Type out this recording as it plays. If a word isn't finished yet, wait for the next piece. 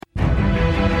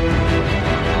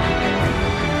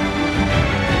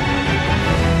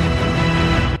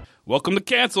Welcome to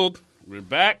Canceled. We're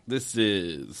back. This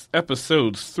is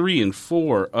episodes 3 and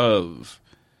 4 of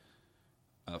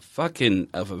a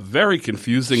very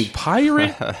confusing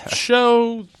pirate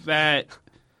show that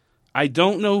I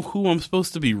don't know who I'm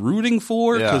supposed to be rooting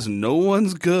for because no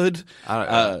one's good.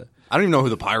 I don't even know who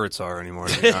the pirates are anymore,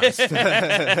 to be honest.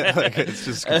 It's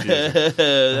just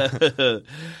confusing.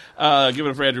 Give it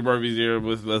up for Andrew Barbies here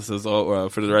with us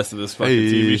for the rest of this fucking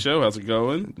TV show. How's it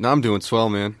going? No, I'm doing swell,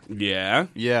 man. Yeah?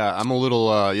 Yeah, I'm a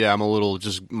little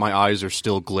just, my eyes are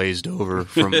still glazed over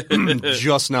from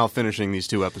just now finishing these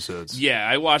 2 episodes. Yeah,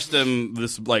 I watched them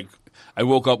I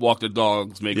woke up, walked the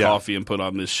dogs, made coffee, and put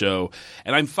on this show.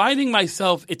 And I'm finding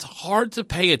myself, it's hard to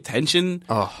pay attention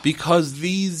because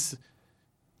these,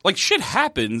 shit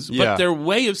happens, but their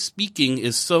way of speaking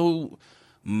is so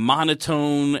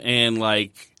monotone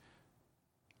and,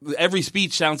 every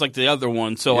speech sounds like the other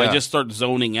one. So I just start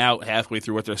zoning out halfway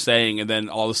through what they're saying, and then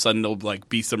all of a sudden there'll,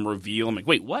 be some reveal. I'm like,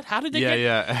 wait, what? How did they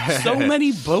get so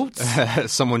many boats?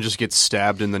 Someone just gets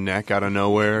stabbed in the neck out of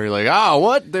nowhere. You're like,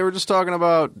 what? They were just talking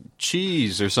about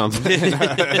cheese or something.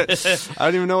 I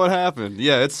don't even know what happened.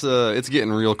 Yeah, it's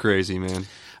getting real crazy, man.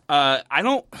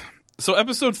 So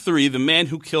episode 3, The Man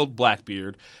Who Killed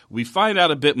Blackbeard, we find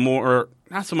out a bit more,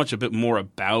 not so much a bit more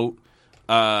about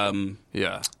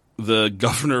the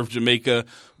governor of Jamaica,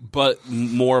 but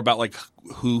more about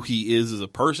who he is as a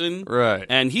person. Right.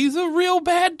 And he's a real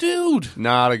bad dude.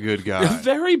 Not a good guy. A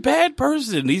very bad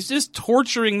person. He's just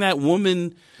torturing that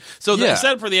woman. So the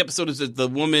setup for the episode is that the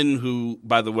woman who,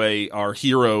 by the way, our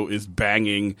hero is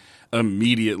banging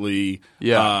immediately.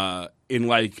 Yeah.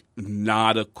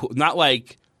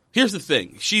 Here's the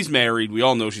thing. She's married. We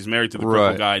all know she's married to the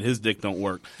cripple guy, and his dick don't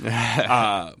work.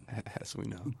 As we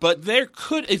know. But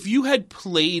if you had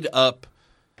played up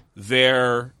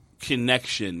their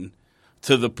connection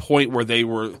to the point where they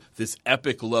were this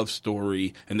epic love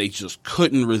story and they just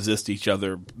couldn't resist each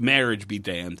other, marriage be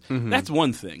damned, that's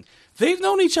one thing. They've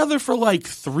known each other for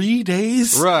 3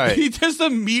 days. Right. He just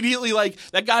immediately,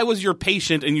 that guy was your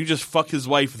patient and you just fuck his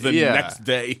wife the next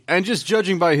day. And just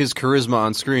judging by his charisma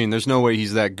on screen, there's no way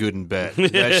he's that good in bed.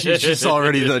 She's just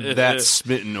already that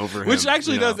smitten over him. Which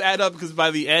actually does add up because by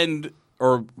the end,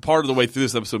 or part of the way through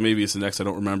this episode, maybe it's the next, I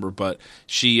don't remember, but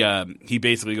he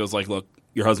basically goes look,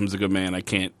 your husband's a good man, I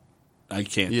can't do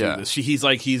this.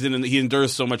 He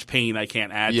endures so much pain, I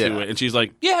can't add to it. And she's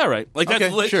like, yeah, all right.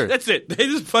 Sure. That's it. They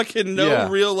just fucking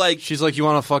real She's like, you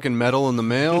want a fucking medal in the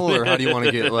mail, or how do you want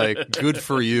to get good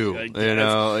for you?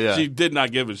 She did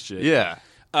not give a shit. Yeah.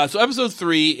 So episode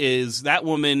 3 is that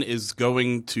woman is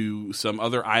going to some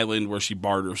other island where she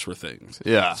barters for things.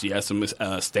 Yeah. She has some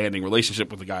standing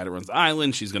relationship with the guy that runs the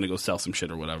island. She's going to go sell some shit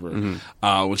or whatever.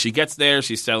 When she gets there,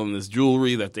 she's selling this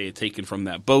jewelry that they had taken from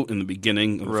that boat in the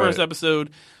beginning of the first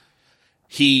episode.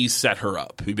 He set her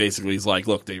up. He basically is like,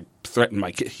 look, they threatened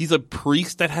my kid. He's a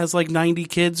priest that has 90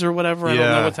 kids or whatever. I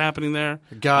don't know what's happening there.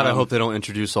 God, I hope they don't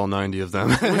introduce all 90 of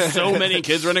them. There's so many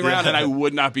kids running around, and I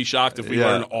would not be shocked if we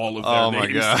learn all of their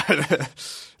names. Oh, my God.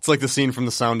 It's like the scene from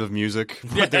The Sound of Music.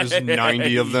 There's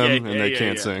 90 of them, and they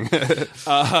can't sing.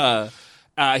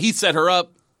 He set her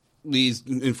up. He's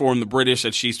informed the British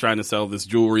that she's trying to sell this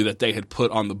jewelry that they had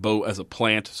put on the boat as a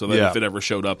plant so that if it ever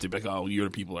showed up, they'd be like, oh, you're the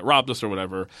people that robbed us or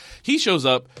whatever. He shows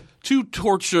up to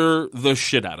torture the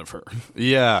shit out of her.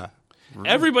 Yeah.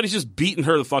 Everybody's just beating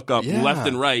her the fuck up left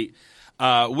and right,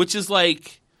 which is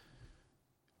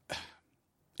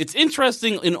it's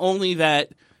interesting in only that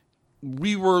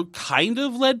we were kind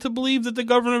of led to believe that the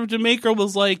governor of Jamaica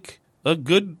was at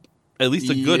least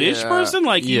a good-ish person.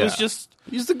 He was just...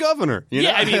 He's the governor. You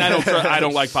know? I mean, I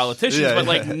don't like politicians,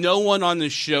 but no one on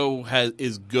this show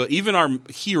is good. Even our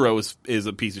hero is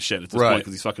a piece of shit at this point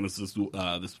because he's fucking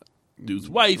this dude's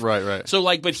wife. Right. So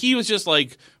but he was just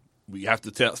we have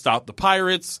to stop the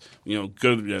pirates. Go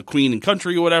to Queen and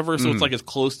Country or whatever. So it's as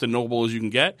close to noble as you can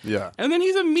get. Yeah. And then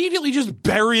he's immediately just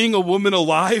burying a woman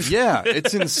alive. Yeah,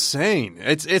 it's insane.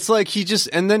 It's like he just,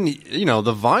 and then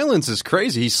the violence is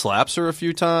crazy. He slaps her a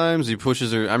few times. He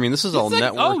pushes her. I mean, this is all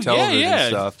network television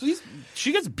stuff.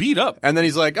 She gets beat up. And then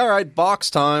he's like, all right, box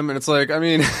time. And it's like, I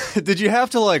mean, did you have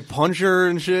to punch her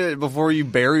and shit before you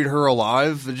buried her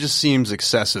alive? It just seems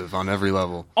excessive on every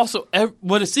level. Also,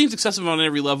 what it seems excessive on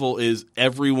every level is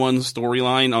everyone's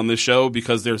storyline on this show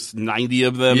because there's 90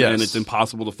 of them and it's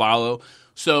impossible to follow.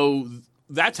 So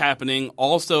that's happening.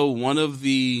 Also, one of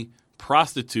the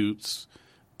prostitutes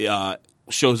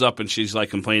shows up and she's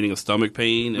complaining of stomach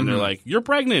pain. And they're like, you're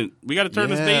pregnant. We got to turn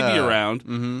this baby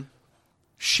around.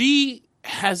 She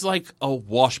has like a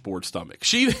washboard stomach.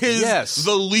 She is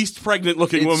the least pregnant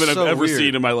looking woman so I've ever weird.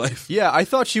 seen in my life. Yeah, I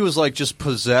thought she was like just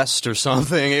possessed or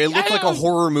something. It looked like a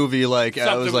horror movie. Like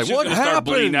I was like, what happened? Start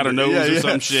bleeding out her nose or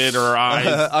some shit, or her eyes.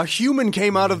 A human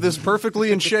came out of this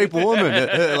perfectly in shape woman.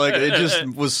 Like it just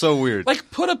was so weird. Like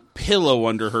put a pillow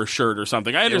under her shirt or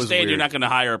something. I understand you're not going to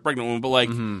hire a pregnant woman, but like.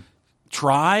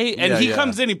 Try, and he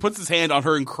comes in, he puts his hand on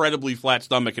her incredibly flat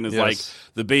stomach and is like,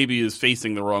 the baby is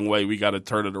facing the wrong way, we got to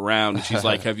turn it around. And she's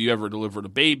like, have you ever delivered a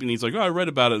baby? And he's like, oh, I read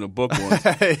about it in a book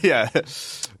once. Yeah.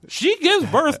 She gives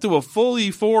birth to a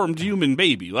fully formed human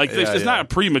baby. Like, it's not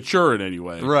premature in any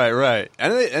way. Right.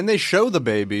 And they show the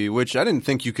baby, which I didn't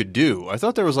think you could do. I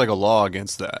thought there was like a law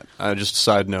against that. Just a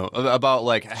side note about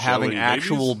like having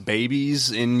actual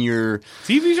babies in your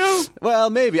TV show. Well,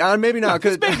 maybe not.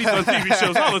 Because babies on TV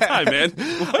shows all the time, man.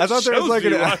 What I thought there was like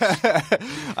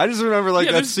I just remember like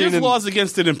that scene. There's laws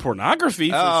against it in pornography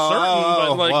for certain,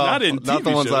 but like not in TV not the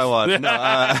ones shows. I watch.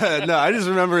 No, I just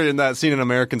remember in that scene in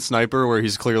American Sniper where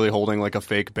he's clearly holding like a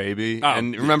fake baby,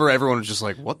 and remember everyone was just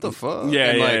like, "What the fuck?"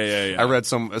 Yeah. I read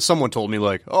someone told me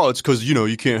like, "Oh, it's because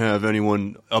you can't have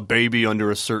a baby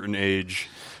under a certain age."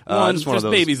 There's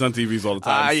babies on TVs all the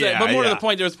time. But more to the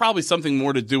point, there's probably something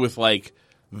more to do with like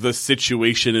the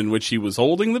situation in which he was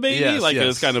holding the baby, it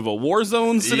was kind of a war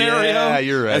zone scenario. Yeah,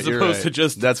 you're right. As opposed to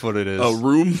just that's what it is. A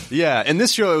room. Yeah, in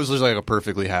this show, it was just like a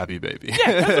perfectly happy baby.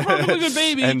 Yeah, that's a perfectly good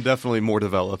baby, and definitely more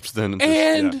developed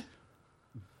than.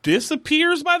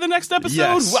 Disappears by the next episode.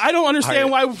 Yes. I don't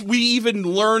understand why we even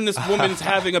learn this woman's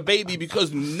having a baby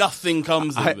because nothing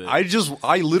comes of it.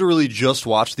 I literally just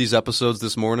watched these episodes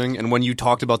this morning, and when you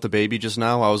talked about the baby just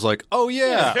now, I was like, oh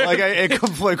yeah, like I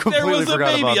completely there was a forgot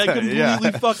baby. about that. I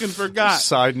completely fucking forgot.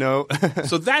 Side note.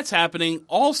 So that's happening.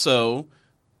 Also,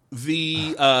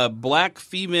 the black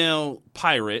female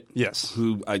pirate,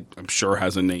 who I'm sure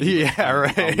has a name. Yeah,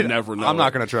 right. I'll never know. I'm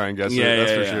not going to try and guess it.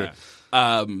 That's for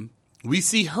sure. We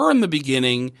see her in the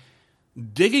beginning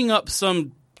digging up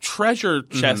some treasure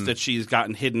chest that she's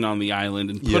gotten hidden on the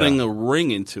island and putting a ring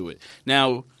into it.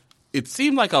 Now, it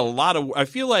seemed like a lot of. I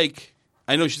feel like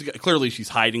I know she's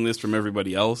hiding this from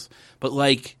everybody else, but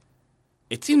like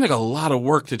it seemed like a lot of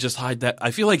work to just hide that. I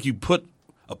feel like you put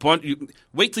a bunch.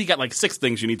 Wait till you got like 6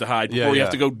 things you need to hide before you have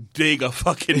to go dig a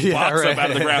fucking box up out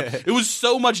of the ground. It was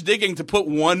so much digging to put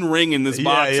one ring in this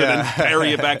box and then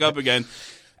carry it back up again.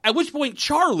 At which point,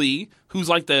 Charlie, who's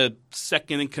like the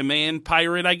second in command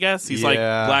pirate, I guess he's like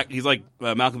black. He's like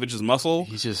Malkovich's muscle.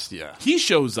 He's just He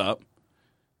shows up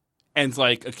and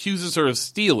like accuses her of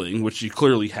stealing, which she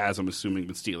clearly has. I'm assuming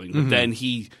been stealing. But then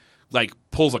he like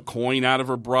pulls a coin out of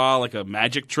her bra, like a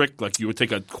magic trick, like you would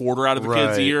take a quarter out of a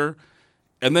kid's ear,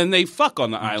 and then they fuck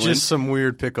on the island. Just some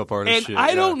weird pickup artist and shit.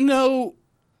 I don't know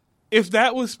if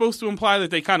that was supposed to imply that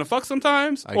they kind of fuck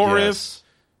sometimes, if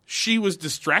she was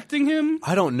distracting him.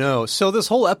 I don't know. So this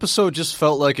whole episode just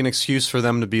felt like an excuse for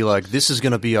them to be like, this is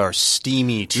going to be our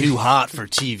steamy, too hot for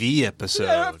TV episode.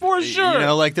 Yeah, for sure. You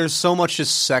know, like there's so much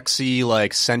just sexy,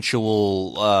 like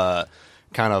sensual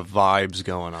kind of vibes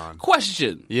going on.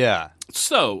 Question. Yeah.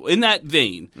 So, in that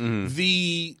vein,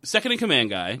 the second in command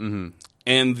guy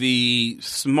and the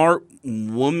smart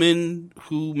woman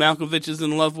who Malkovich is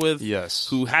in love with,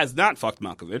 who has not fucked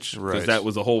Malkovich, because that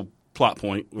was a whole plot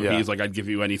point where he's like, I'd give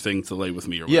you anything to lay with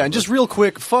me or whatever. Yeah, and just real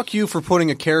quick, fuck you for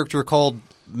putting a character called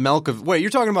Malkovich. Wait,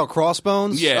 you're talking about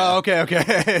Crossbones? Yeah. Oh,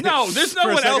 okay. No, there's no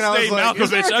one else named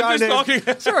Malkovich. I'm just talking.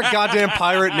 Is there a goddamn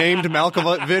pirate named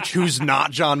Malkovich who's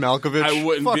not John Malkovich? I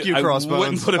wouldn't. Fuck you, Crossbones. I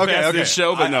wouldn't put it past this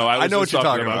show, but no, I know what you're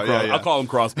talking about. I'll call him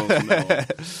Crossbones from now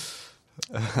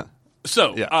on.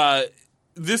 So,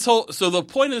 the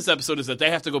point of this episode is that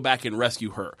they have to go back and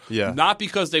rescue her. Yeah. Not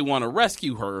because they want to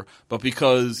rescue her, but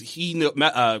because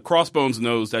Crossbones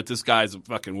knows that this guy's a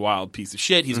fucking wild piece of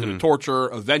shit. He's going to torture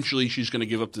her. Eventually, she's going to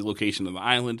give up the location of the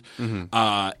island,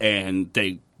 and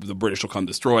the British will come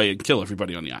destroy and kill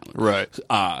everybody on the island.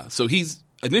 Right. So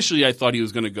initially, I thought he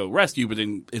was going to go rescue, but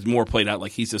then it's more played out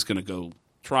like he's just going to go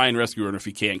try and rescue her, and if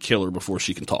he can't, kill her before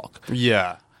she can talk.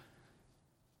 Yeah.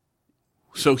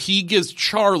 So he gives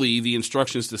Charlie the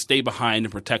instructions to stay behind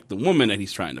and protect the woman that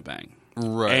he's trying to bang.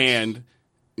 Right. And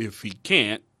if he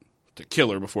can't, to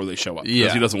kill her before they show up.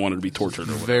 Because he doesn't want her to be tortured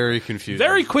or whatever. Very confusing.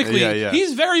 Very quickly,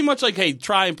 he's very much like, hey,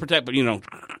 try and protect, but he's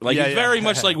very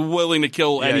much like willing to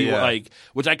kill anyone, like,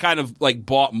 which I kind of like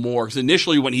bought more. Because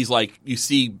initially when he's like, you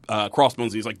see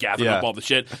Crossbones, he's like gathering up all the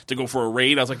shit to go for a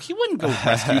raid. I was like, he wouldn't go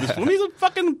rescue this woman. He's a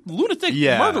fucking lunatic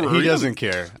murderer. He doesn't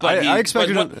care. I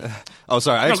expected him.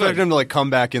 I expected him to like come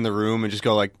back in the room and just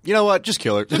go like, you know what, just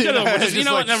kill her. You know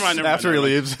what? Never mind. After he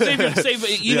leaves, save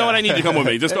it. You know what? I need you to come with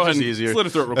me. Just go ahead and easier. slit her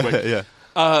throat real quick. Yeah.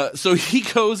 So he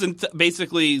goes and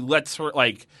basically lets her,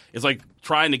 like, is like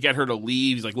trying to get her to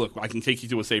leave. He's like, look, I can take you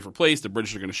to a safer place. The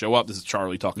British are going to show up. This is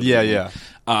Charlie talking to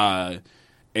him.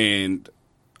 And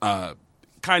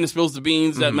kind of spills the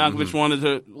beans that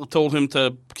Malkovich told him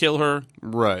to kill her.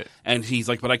 Right. And he's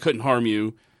like, but I couldn't harm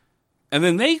you. And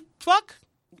then they fuck.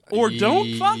 Or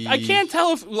don't fuck. I can't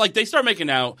tell if, like, they start making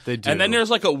out. They do. And then there's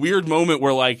like a weird moment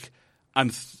where, like,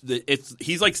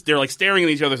 he's like, they're like staring in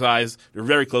each other's eyes. They're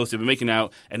very close. They've been making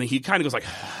out. And then he kind of goes like,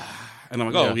 and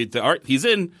I'm like, all right, he's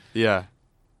in. Yeah.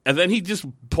 And then he just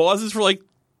pauses for like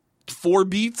 4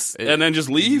 beats and then just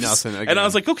leaves. Nothing again. And I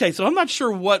was like, okay, so I'm not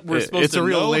sure what we're supposed to know. It's a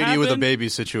real lady happened. with a baby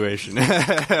situation. I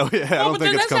don't but think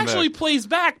then it's that actually plays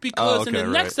back because in the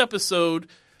next episode,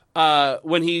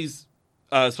 when he's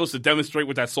supposed to demonstrate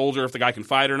with that soldier if the guy can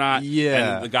fight or not.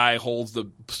 Yeah. And the guy holds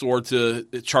the sword to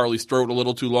Charlie's throat a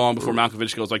little too long before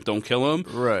Malkovich goes like, don't kill him.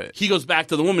 Right. He goes back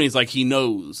to the woman. He's like, he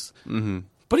knows. Mm-hmm.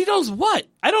 But he knows what?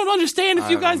 I don't understand if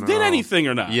you guys did anything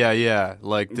or not. Yeah.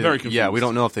 Like, very confused. Yeah, we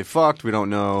don't know if they fucked. We don't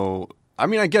know. I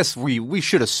mean, I guess we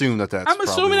should assume that's I'm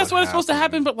assuming that's what it's supposed to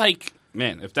happen, but like,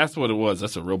 man, if that's what it was,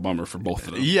 that's a real bummer for both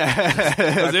of them. Yeah.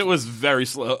 Because it was very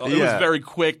slow. It was very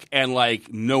quick and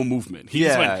like no movement. He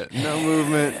just went, no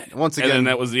movement. Once again, and then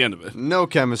that was the end of it. No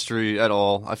chemistry at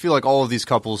all. I feel like all of these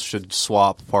couples should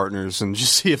swap partners and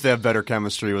just see if they have better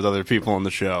chemistry with other people on the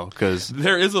show. Because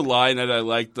there is a line that I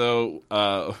like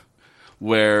though,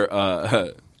 where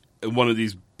one of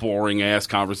these boring ass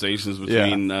conversations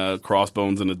between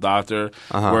Crossbones and the Doctor,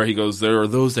 where he goes, "There are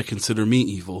those that consider me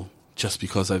evil just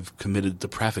because I've committed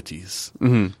depravities."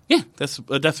 Mm-hmm. Yeah, that's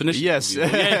a definition. Yes.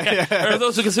 There are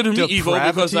those who consider me evil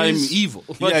because I'm evil.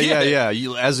 Like,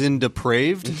 You, as in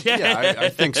depraved? Yeah, I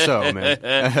think so, man.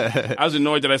 I was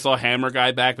annoyed that I saw Hammer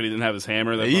Guy back, but he didn't have his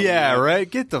hammer. Right?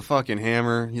 Get the fucking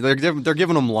hammer. They're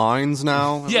giving him lines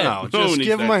now. Yeah, no, just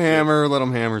give him a hammer, let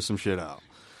him hammer some shit out.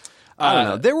 I don't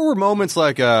know. There were moments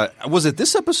like, was it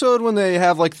this episode when they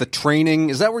have like the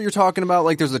training? Is that what you're talking about?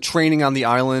 Like there's a training on the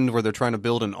island where they're trying to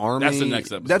build an army? That's the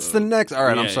next episode. That's the next. All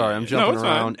right, I'm sorry. I'm jumping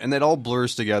around. And it all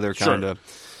blurs together kind of.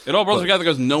 It all blurs together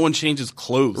because no one changes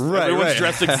clothes. Right, Everyone's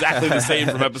dressed exactly the same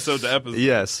from episode to episode.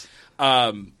 Yes.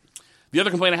 The other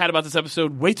complaint I had about this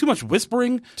episode, way too much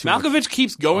whispering. Malkovich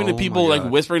keeps going to people like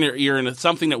whispering in their ear, and it's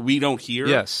something that we don't hear.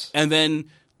 Yes. And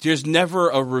then there's never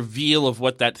a reveal of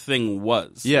what that thing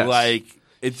was. Yes. Like,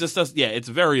 it just does, it's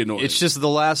very annoying. It's just the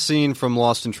last scene from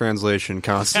Lost in Translation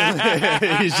constantly.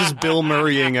 He's just Bill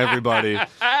Murraying everybody.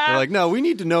 They're like, no, we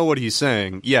need to know what he's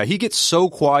saying. Yeah, he gets so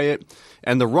quiet,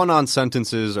 and the run-on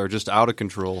sentences are just out of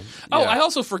control. Oh, I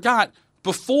also forgot,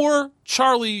 before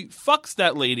Charlie fucks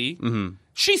that lady,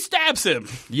 she stabs him.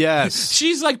 Yes.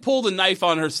 She's like pulled a knife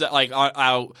on herself, like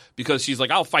out because she's like,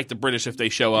 I'll fight the British if they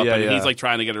show up. And he's like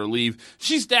trying to get her to leave.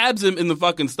 She stabs him in the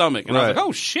fucking stomach. And I was like,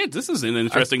 oh shit, this is an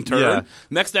interesting turn.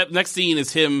 Yeah. Next scene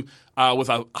is him with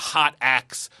a hot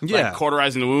axe, like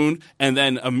cauterizing the wound, and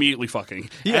then immediately fucking.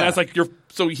 Yeah. And I was like,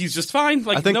 so he's just fine.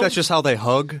 Like, I think that's just how they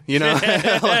hug, you know? Like,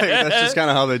 that's just kind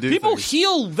of how they do People things.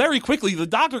 heal very quickly. The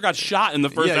doctor got shot in the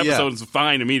first episode and is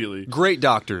fine immediately. Great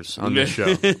doctors on this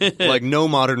show. Like, no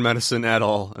modern medicine at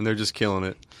all, and they're just killing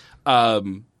it.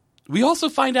 We also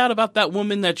find out about that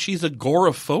woman that she's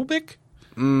agoraphobic.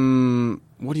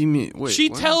 What do you mean? Wait, she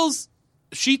tells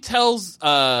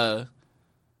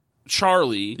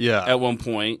Charlie at one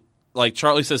point, like,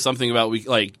 Charlie says something about,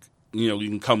 you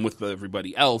can come with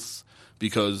everybody else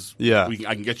because I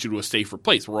can get you to a safer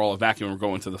place. We're all evacuating. We're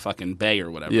going to the fucking bay or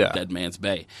whatever, Dead Man's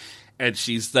Bay. And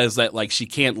she says that, like, she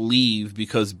can't leave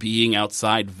because being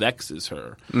outside vexes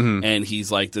her. Mm-hmm. And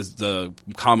he's like, does the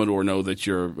Commodore know that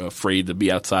you're afraid to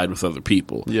be outside with other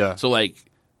people? Yeah. So, like,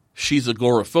 she's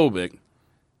agoraphobic.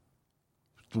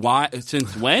 Why?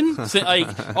 Since when?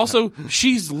 Also,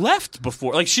 she's left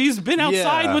before. Like, she's been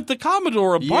outside with the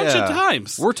Commodore a bunch of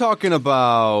times. We're talking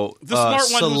about the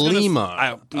smart one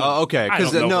Selima. Okay,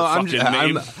 because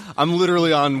I'm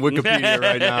literally on Wikipedia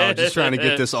right now, just trying to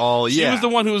get this all. She was the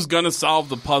one who was going to solve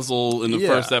the puzzle in the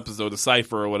first episode, the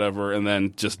cipher or whatever, and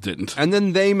then just didn't. And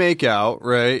then they make out,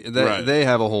 right? They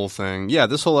have a whole thing. Yeah,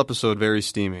 this whole episode very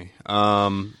steamy.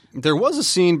 There was a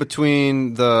scene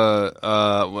between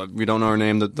the we don't know her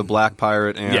name, the black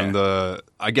pirate, and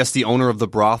I guess the owner of the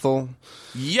brothel.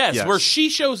 Yes, where she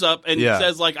shows up and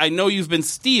says, like, I know you've been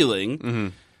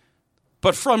stealing,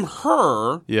 but from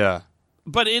her. Yeah.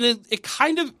 But it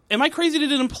am I crazy?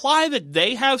 Did it imply that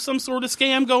they have some sort of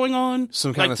scam going on?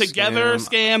 Some kind of together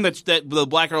scam that the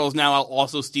black girl is now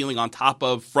also stealing on top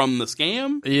of from the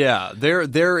scam? Yeah,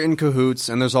 they're in cahoots,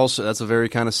 and there's also that's a very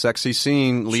kind of sexy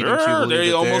scene leading to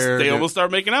they almost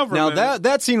start making out for now. Now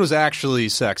that scene was actually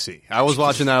sexy. I was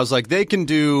watching that. I was like, they can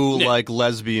do like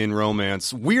lesbian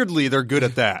romance. Weirdly, they're good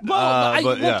at that.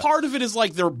 Part of it is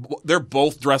like they're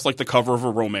both dressed like the cover of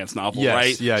a romance novel,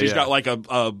 right? Yeah, she's got like a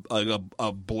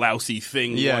blousey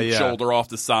thing, one shoulder off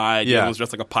the side. Yeah, the other's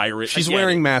dressed like a pirate. She's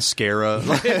wearing mascara.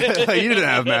 You didn't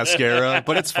have mascara,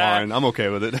 but it's fine. I'm okay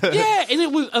with it. Yeah, and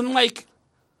it was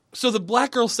so the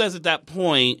black girl says at that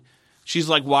point, she's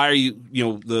like, "Why are you?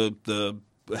 The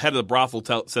head of the brothel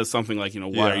says something like,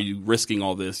 why are you risking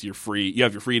all this? You're free. You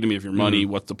have your freedom. You have your money.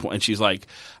 What's the point?" And she's like,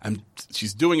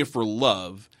 she's doing it for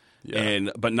love,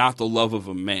 but not the love of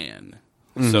a man.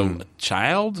 So a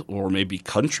child or maybe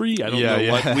country. I don't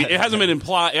know what. It hasn't been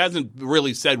implied. It hasn't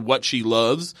really said what she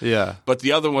loves. Yeah. But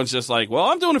the other one's just like, well,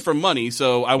 I'm doing it for money,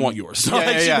 so I want yours. So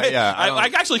I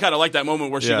actually kind of like that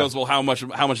moment where she goes, well, how much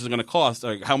is it going to cost?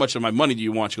 Like, how much of my money do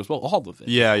you want? She goes, well, all of it.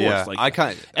 Yeah, of yeah.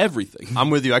 Like, everything. I'm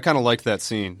with you. I kind of like that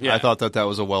scene. Yeah. I thought that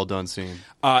was a well done scene.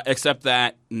 Except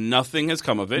that nothing has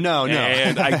come of it. No.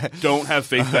 And I don't have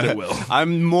faith that it will.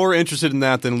 I'm more interested in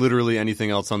that than literally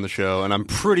anything else on the show, and I'm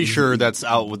pretty sure that's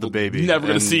out with the baby. Never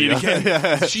going to see it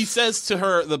again. She says to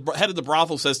her, the head of the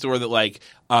brothel says to her that, like,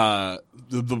 the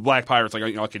black pirate's like,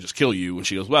 I could just kill you. And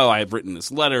she goes, well, I have written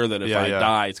this letter that if I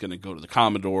die, it's going to go to the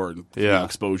Commodore and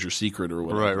expose your secret or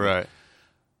whatever. Right.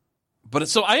 But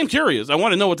so I am curious. I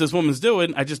want to know what this woman's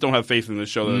doing. I just don't have faith in this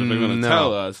show that they're going to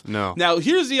tell us. No. Now,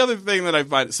 here's the other thing that I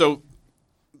find. So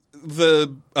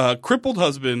the crippled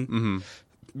husband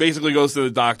basically goes to the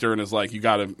doctor and is like, you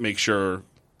got to make sure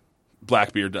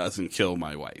Blackbeard doesn't kill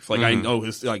my wife. Like, I know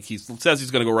he says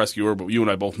he's going to go rescue her, but you and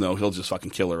I both know he'll just fucking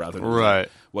kill her rather than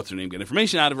what's her name, get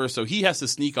information out of her. So he has to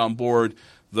sneak on board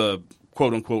the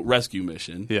quote unquote rescue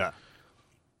mission. Yeah.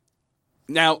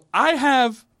 Now, I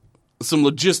have some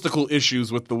logistical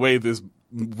issues with the way this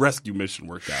rescue mission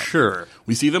worked out. Sure.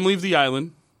 We see them leave the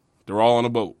island. They're all on a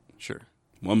boat. Sure.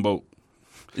 One boat.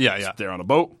 Yeah. They're on a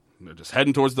boat. They're just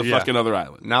heading towards the fucking other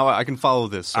island. Now I can follow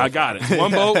this. So I got it.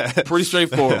 One boat, pretty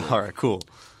straightforward. All right, cool.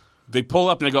 They pull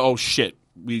up and they go, oh, shit.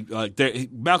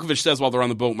 Malkovich says while they're on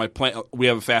the boat, we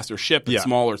have a faster ship. It's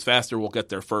smaller. It's faster. We'll get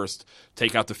there first.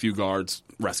 Take out the few guards.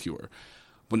 Rescue her.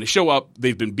 When they show up,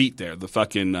 they've been beat there. The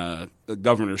fucking the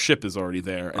governor's ship is already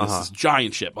there. And it's this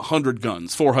giant ship, 100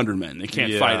 guns, 400 men. They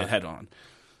can't fight it head on.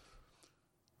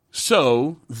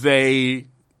 So they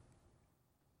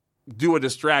do a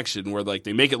distraction where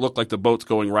they make it look like the boat's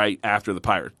going right after the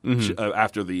pirate,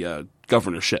 after the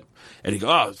governor's ship. And he goes,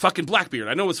 oh, fucking Blackbeard.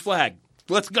 I know his flag.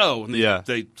 Let's go. And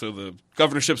so the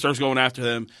governor's ship starts going after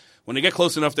them. When they get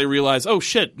close enough, they realize, oh,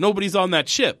 shit, nobody's on that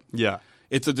ship. Yeah.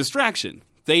 It's a distraction.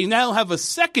 They now have a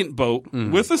second boat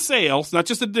with a sail, it's not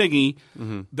just a dinghy,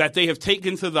 that they have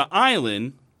taken to the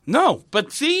island. No,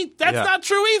 but see, that's not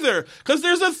true either, because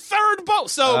there's a third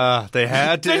boat. So they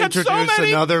had to introduce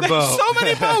another boat. So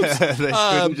many boats. They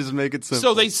couldn't just make it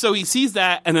simple. So he sees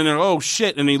that, and then they're, oh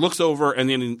shit, and he looks over, and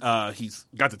then he's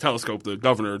got the telescope, the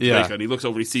governor, and he looks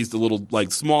over, and he sees the little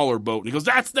smaller boat, and he goes,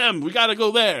 "That's them. We got to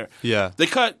go there." Yeah. They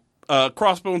cut.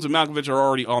 Crossbones and Malkovich are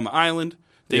already on the island.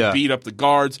 They beat up the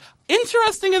guards.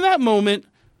 Interesting in that moment,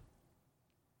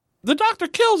 the doctor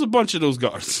kills a bunch of those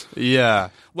guards. Yeah.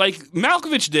 Like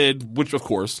Malkovich did, which of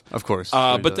course.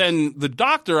 But then the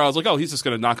doctor, I was like, oh, he's just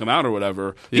going to knock him out or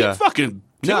whatever. He fucking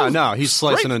kills. No, he's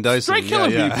slicing and dicing. Straight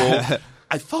killing people.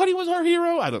 I thought he was our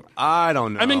hero. I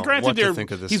don't know. I mean, granted,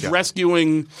 he's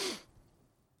rescuing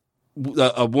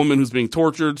a woman who's being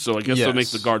tortured, so I guess that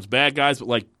makes the guards bad guys,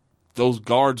 but those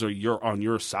guards are on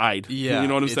your side. Yeah, you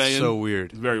know what I'm saying? It's so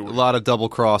weird. Very weird. A lot of double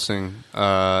crossing.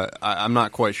 I'm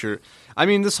not quite sure. I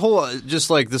mean, this whole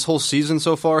season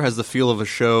so far has the feel of a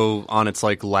show on its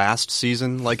last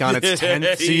season, on its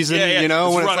 10th season. You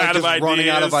know, when it's just running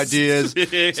out of ideas. So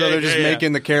they're just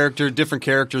making the different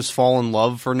characters fall in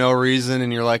love for no reason,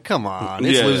 and you're like, come on,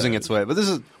 it's losing its way. But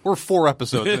we're 4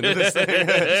 episodes into this thing.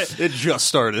 It just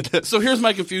started. So here's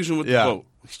my confusion with the boat.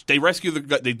 They rescue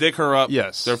they dig her up.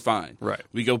 Yes. They're fine. Right.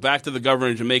 We go back to the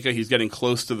governor in Jamaica. He's getting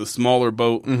close to the smaller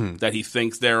boat that he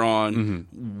thinks they're on,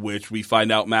 which we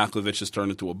find out Malkovich has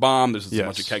turned into a bomb. There's a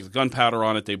bunch of kegs of gunpowder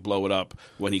on it. They blow it up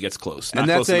when he gets close. Not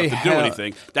close enough to do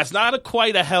anything. That's not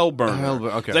quite a hell burner.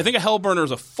 Okay. I think a hell burner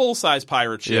is a full-size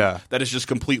pirate ship that is just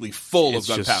completely full of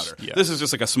gunpowder. This is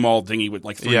just a small dinghy with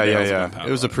 3 barrels of gunpowder.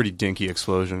 It was a pretty dinky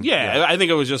explosion. Yeah, I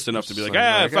think it was just enough to be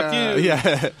fuck you.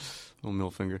 Yeah. Little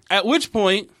middle finger. At which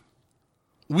point,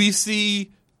 we see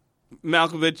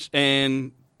Malkovich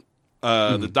and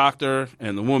the doctor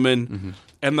and the woman,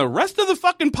 and the rest of the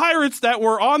fucking pirates that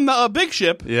were on the big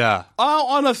ship,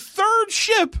 on a third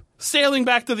ship sailing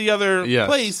back to the other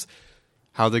place.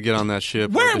 How'd they get on that ship?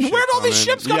 Where'd all these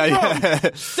ships come from?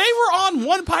 They were on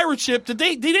one pirate ship.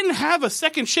 They didn't have a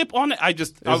second ship on it.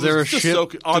 Is there a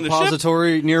ship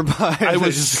depository nearby? I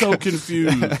was so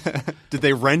confused. Did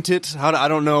they rent it? I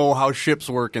don't know how ships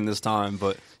work in this time,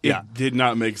 but it did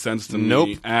not make sense to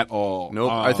me at all.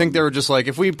 Nope. I think they were just like,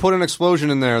 if we put an explosion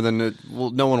in there, then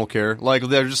no one will care. Like,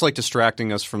 they're just like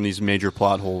distracting us from these major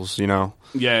plot holes, you know?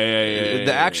 Yeah.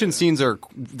 The action scenes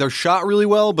they're shot really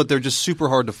well, but they're just super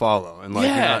hard to follow, and like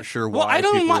you're not sure why. Well, I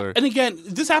don't mind. And again,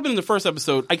 this happened in the first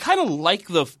episode. I kind of like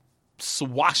the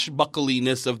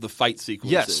swashbuckliness of the fight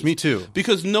sequences. Yes, me too.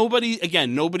 Because nobody's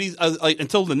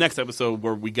until the next episode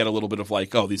where we get a little bit of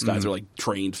like, oh, these guys are like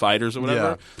trained fighters or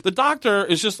whatever. Yeah. The doctor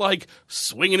is just like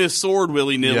swinging his sword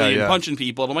willy-nilly and punching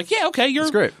people. And I'm like, yeah, okay,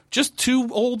 you're just two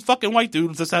old fucking white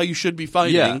dudes. That's how you should be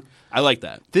fighting. Yeah. I like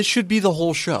that. This should be the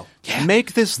whole show. Yeah.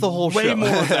 Make this the whole show. Way more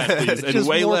of that, please. And just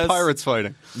way more less pirates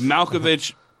fighting.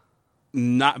 Malkovich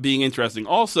not being interesting.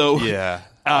 Also,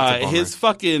 his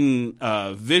fucking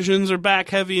visions are back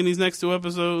heavy in these next two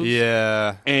episodes.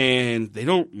 Yeah. And they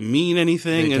don't mean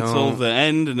anything until the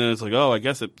end, and then it's like, oh, I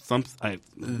guess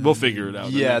we'll figure it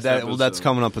out. Yeah, that's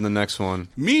coming up in the next one.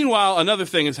 Meanwhile, another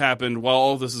thing has happened while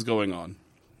all this is going on.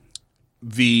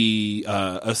 The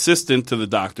assistant to the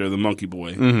doctor, the monkey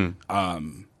boy,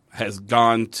 has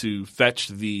gone to fetch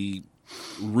the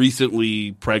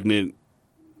recently pregnant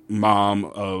mom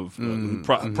of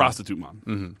prostitute mom.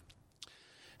 And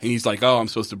he's like, oh, I'm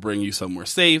supposed to bring you somewhere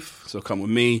safe, so come with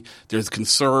me. There's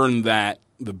concern that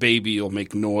the baby will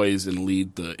make noise and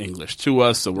lead the English to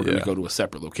us, so we're going to go to a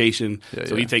separate location.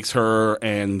 So he takes her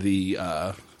and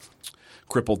the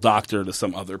crippled doctor to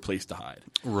some other place to hide.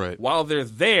 Right. While they're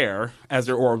there,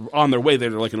 or on their way there,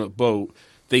 they're like in a boat.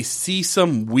 They see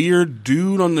some weird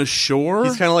dude on the shore.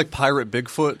 He's kind of like Pirate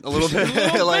Bigfoot a little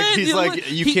bit. Like he's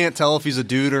like you can't tell if he's a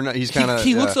dude or not. He's kind of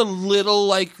he looks a little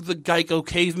like the Geico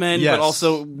caveman, but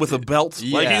also with a belt.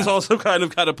 Like he's also kind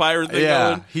of got a pirate thing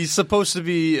going. He's supposed to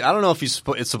be. I don't know if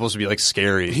it's supposed to be like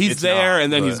scary. He's there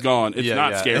and then he's gone. It's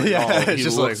not scary at all. He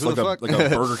just looks like a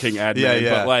Burger King admin.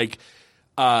 But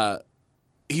like,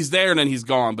 he's there and then he's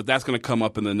gone. But that's going to come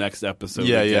up in the next episode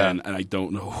again, and I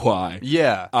don't know why.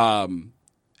 Yeah.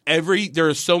 There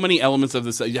are so many elements of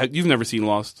this. You've never seen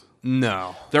Lost?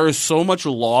 No. There is so much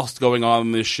Lost going on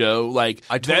in this show. Like,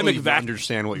 I totally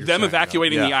understand what you're saying. Them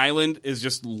evacuating the island is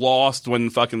just Lost when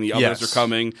fucking the others are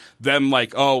coming. Them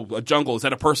like, oh, a jungle. Is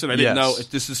that a person I didn't know?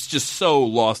 This is just so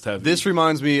Lost heavy. This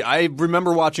reminds me, I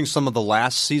remember watching some of the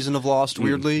last season of Lost,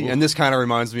 weirdly, and this kind of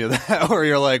reminds me of that, where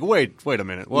you're like, wait a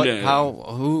minute. What? How?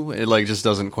 Who? It like just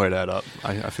doesn't quite add up.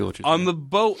 I feel what you're saying. On the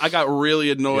boat, I got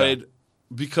really annoyed.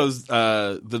 Because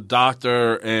the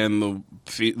doctor and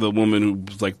the woman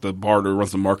who's like the bard who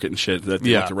runs the market and shit that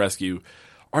they have to rescue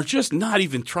are just not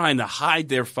even trying to hide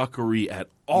their fuckery at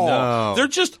all. No. They're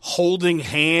just holding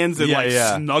hands and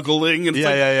snuggling and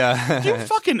you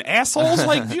fucking assholes!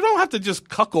 Like you don't have to just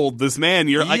cuckold this man.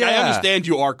 You're like I understand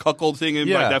you are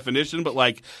cuckolding by definition, but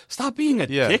like stop being a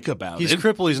dick about it. He's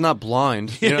crippled. He's not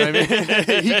blind. You know what I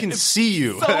mean? He can see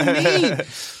you. So mean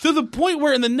to the point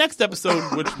where in the next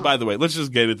episode, which by the way, let's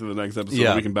just get into the next episode.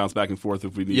 Yeah. We can bounce back and forth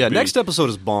if we need. Yeah, next episode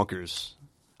is bonkers.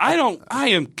 I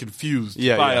am confused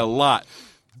by a lot.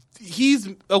 He's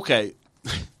okay.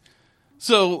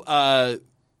 So,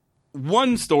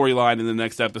 one storyline in the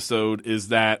next episode is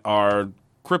that our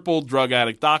crippled drug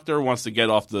addict doctor wants to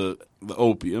get off the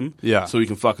opium, so he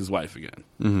can fuck his wife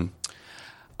again.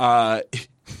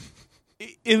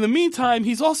 In the meantime,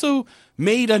 he's also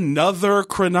made another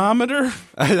chronometer.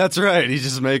 That's right. He's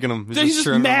just making them. He's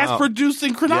just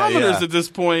mass-producing chronometers at this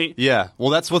point. Yeah.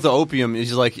 Well, that's what the opium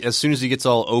is. Like, as soon as he gets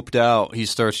all oped out, he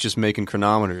starts just making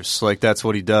chronometers. Like, that's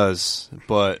what he does.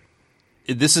 But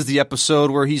this is the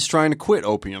episode where he's trying to quit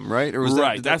opium, right? Or was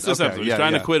that's this episode. He's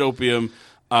trying to quit opium.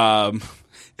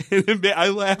 I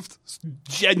laughed,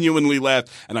 genuinely laughed,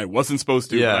 and I wasn't supposed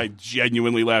to, but I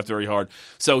genuinely laughed very hard.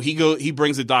 So he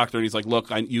brings a doctor, and he's like, look,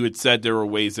 you had said there were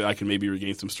ways that I can maybe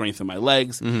regain some strength in my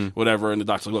legs, whatever, and the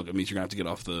doctor's like, look, it means you're going to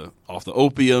have to get off the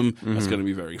opium. That's going to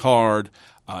be very hard.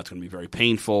 It's going to be very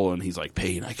painful. And he's like,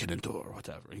 pain I can endure, or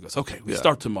whatever. He goes, okay, we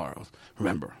start tomorrow.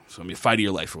 Remember, it's going to be a fight of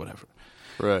your life or whatever.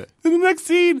 Right. And the next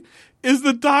scene is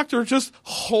the doctor just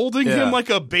holding him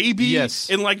like a baby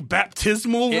in like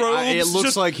baptismal robes. It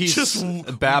looks like he's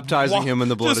just baptizing him in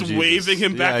the blood of Jesus. Just waving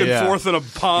him back and forth in a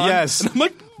pond. Yes. And I'm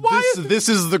like, this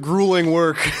is the grueling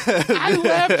work. I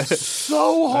laughed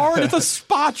so hard. It's a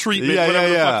spa treatment. Yeah. The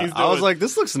fuck he's doing. I was like,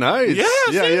 this looks nice.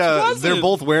 Yeah. They're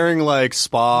both wearing like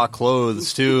spa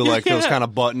clothes too, like those kind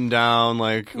of button down,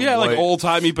 like like old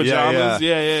timey pajamas.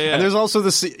 Yeah. And there's also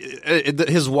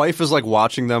his wife is like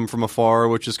watching them from afar,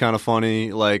 which is kind of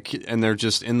funny. Like, and they're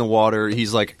just in the water.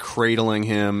 He's like cradling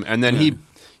him, and then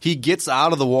he gets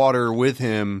out of the water with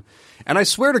him. And I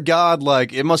swear to God,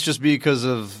 like, it must just be because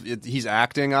he's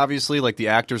acting, obviously. Like, the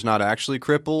actor's not actually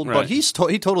crippled. Right. But he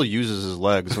totally uses his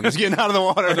legs when he's getting out of the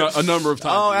water. A number of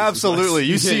times. Oh, absolutely.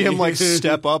 You see him, like,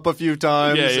 step up a few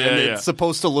times. And it's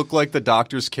supposed to look like the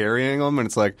doctor's carrying him. And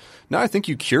it's like, no, I think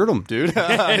you cured him, dude.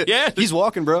 He's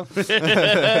walking, bro.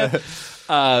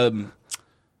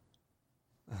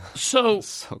 So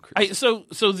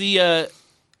the...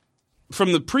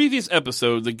 From the previous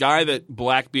episode, the guy that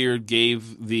Blackbeard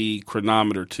gave the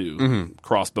chronometer to,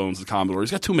 Crossbones the Commodore,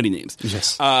 he's got too many names.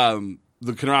 Yes.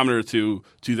 The chronometer to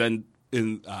then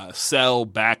sell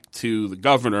back to the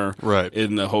governor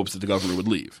in the hopes that the governor would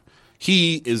leave.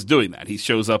 He is doing that. He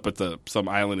shows up at some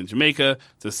island in Jamaica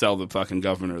to sell the fucking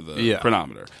governor the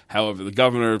chronometer. However, the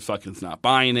governor fucking's not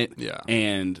buying it. Yeah.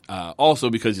 And also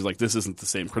because he's like, this isn't the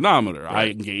same chronometer.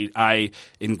 Right. I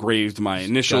engraved my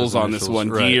initials on this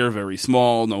one gear, very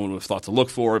small. No one would have thought to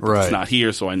look for it, but it's not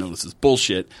here, so I know this is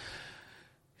bullshit.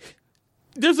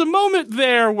 There's a moment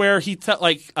there where he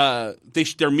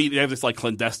they're meeting. They have this like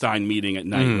clandestine meeting at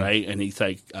night, right? And he's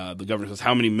like, the governor says,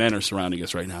 "How many men are surrounding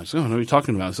us right now?" He's like, "Oh, what are you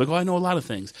talking about?" He's like, "Oh, I know a lot of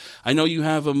things. I know you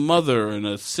have a mother and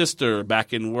a sister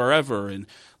back in wherever, and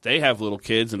they have little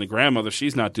kids, and the grandmother,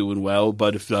 she's not doing well.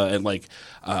 But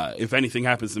if anything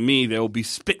happens to me, they'll be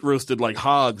spit roasted like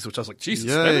hogs." Which I was like,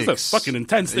 Jesus, that is a fucking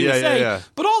intense thing to say. Yeah.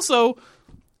 But also,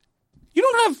 you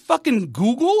don't have fucking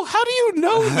Google? How do you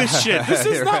know this shit? This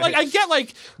is not like, I get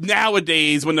like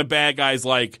nowadays when the bad guy's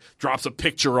like drops a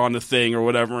picture on the thing or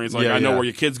whatever, and he's like, I know where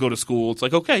your kids go to school. It's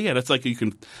like, okay, yeah, that's like a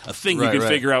thing you can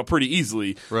figure out pretty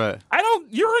easily. Right.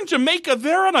 You're in Jamaica,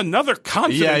 they're on another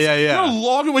continent. Yeah. You know how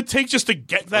long it would take just to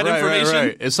get that information?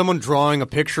 Right. Is someone drawing a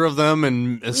picture of them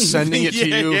and sending it to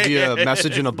you via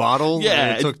message in a bottle?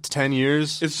 Yeah. It took 10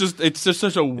 years? It's just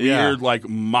such a weird, like,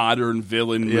 modern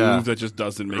villain move that just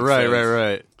doesn't make sense.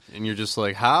 Right. And you're just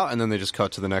like, how? And then they just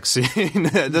cut to the next scene.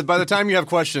 By the time you have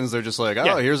questions, they're just like,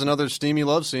 here's another steamy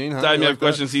love scene. By the time you have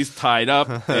questions, he's tied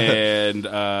up and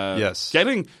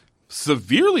getting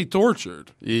severely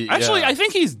tortured. Actually, I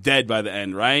think he's dead by the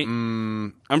end, right?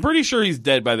 I'm pretty sure he's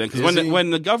dead by then. Because when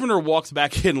the governor walks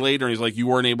back in later and he's like, you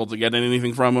weren't able to get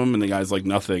anything from him, and the guy's like,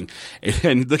 nothing.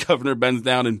 And the governor bends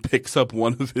down and picks up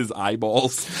one of his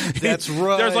eyeballs. That's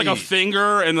right. There's like a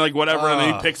finger and like whatever, and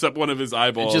then he picks up one of his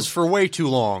eyeballs. Just for way too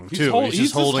long, too. He's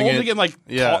just holding it and like,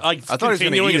 I thought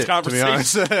continuing his conversation.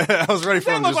 To be honest. I was ready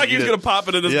for him to looked like he was going to pop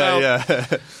it in his mouth. Yeah,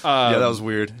 that was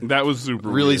weird. That was super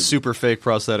weird. Really super fake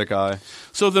prosthetic eye.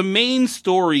 So the main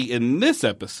story in this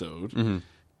episode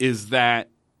is that...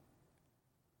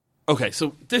 Okay,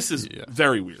 so this is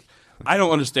very weird. I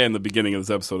don't understand the beginning of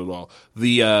this episode at all.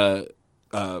 The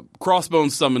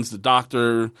Crossbones summons the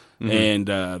doctor, and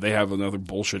they have another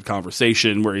bullshit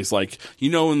conversation where he's like,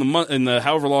 in the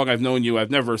however long I've known you,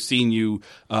 I've never seen you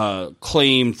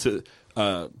claim to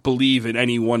believe in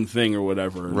any one thing or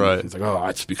whatever. And right. He's like, oh,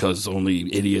 it's because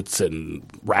only idiots and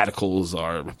radicals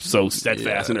are so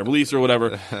steadfast in their beliefs or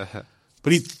whatever.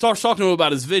 But he starts talking to him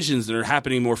about his visions that are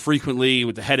happening more frequently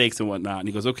with the headaches and whatnot. And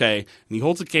he goes, okay. And he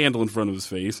holds a candle in front of his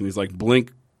face, and he's like,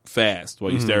 blink fast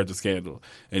while you stare at this candle.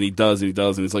 And he does, and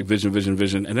it's like vision, vision,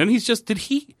 vision. And then he's just,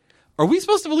 are we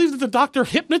supposed to believe that the doctor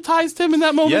hypnotized him in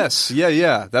that moment? Yes,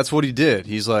 yeah. That's what he did.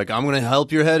 He's like, I'm going to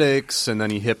help your headaches, and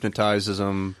then he hypnotizes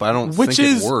him. But I don't think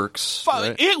it works.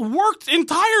 Right? It worked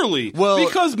entirely. Well,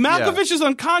 because Malkovich is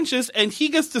unconscious, and he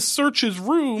gets to search his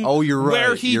room. Oh, you're right.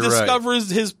 Where he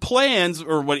discovers his plans,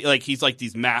 or what? Like he's like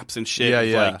these maps and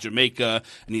shit, like Jamaica,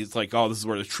 and he's like, oh, this is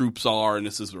where the troops are, and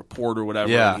this is a report or whatever.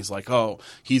 Yeah. And he's like, oh,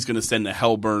 he's going to send the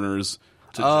Hellburners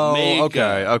to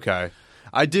Jamaica. Okay.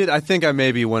 I think I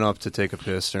maybe went up to take a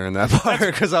piss during that part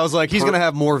because I was like, he's going to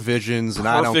have more visions, and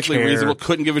I don't care. Perfectly reasonable.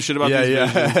 Couldn't give a shit about these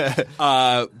visions.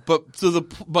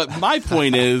 But my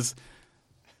point is,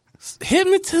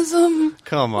 hypnotism.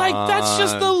 Come on, like that's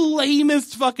just the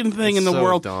lamest fucking thing in the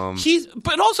world. Dumb.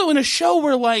 But also in a show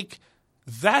where like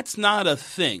that's not a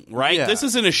thing, right? Yeah. This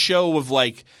isn't a show of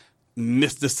like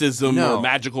mysticism or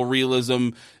magical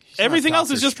realism. Everything else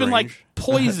has just been like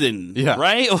poison,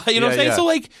 right? You know what I'm saying? So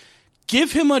like,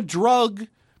 give him a drug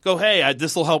go, hey,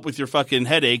 this will help with your fucking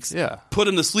headaches. Yeah. Put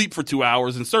him to sleep for 2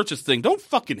 hours and search this thing. Don't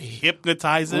fucking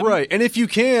hypnotize him. Right. And if you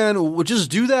can, just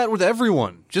do that with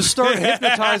everyone. Just start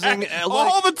hypnotizing.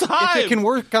 All the time. If it can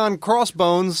work on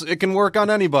Crossbones, it can work on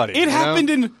anybody. It happened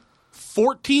in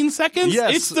 14 seconds?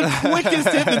 Yes. It's the quickest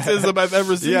hypnotism I've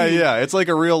ever seen. Yeah. It's like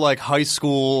a real like high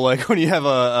school, like when you have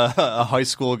a high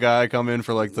school guy come in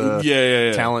for like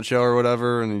the talent show or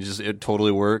whatever, and it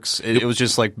totally works. It was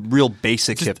just like real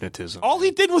basic hypnotism. All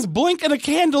he did was blink at a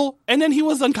candle, and then he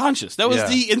was unconscious. That was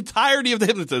the entirety of the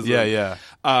hypnotism. Yeah.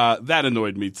 That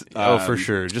annoyed me. For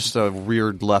sure. Just a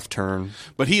weird left turn.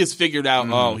 But he has figured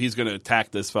out, he's going to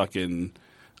attack this fucking...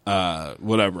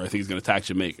 whatever. I think he's going to attack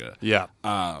Jamaica. Yeah.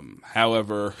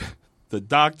 However, the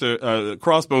doctor,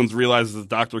 Crossbones realizes the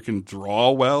doctor can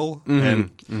draw well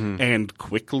and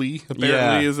quickly.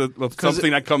 Apparently, is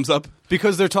something that comes up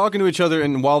because they're talking to each other,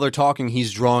 and while they're talking,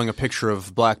 he's drawing a picture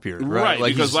of Blackbeard. Right.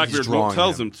 Like because Blackbeard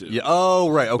tells him to. Yeah. Oh,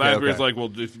 right. Okay. Blackbeard's like,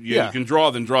 well, if you can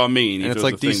draw, then draw me. And it's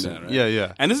like decent. Down, right?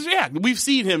 Yeah. And we've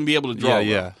seen him be able to draw.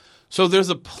 Yeah. Well. So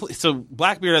there's so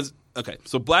Blackbeard has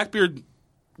So Blackbeard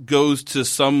goes to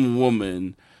some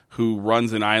woman who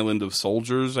runs an island of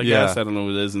soldiers, I guess. I don't know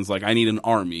what it is. And it's like, I need an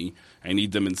army. I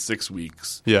need them in 6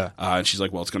 weeks. Yeah. And she's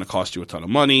like, well, it's going to cost you a ton of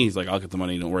money. He's like, I'll get the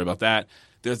money. Don't worry about that.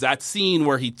 There's that scene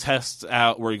where he tests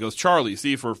out, where he goes, Charlie,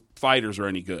 see if our fighters are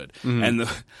any good. And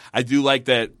I do like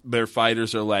that their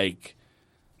fighters are like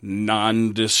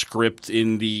nondescript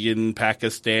Indian,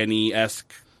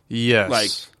 Pakistani-esque. Yes.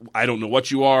 Like, I don't know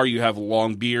what you are. You have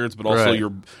long beards, but also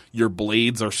your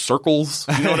blades are circles.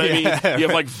 You know what I mean? You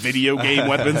have like video game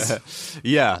weapons.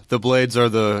 Yeah, the blades are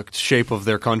the shape of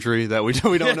their country that we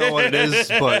don't know what it is,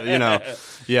 but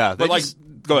yeah. But like,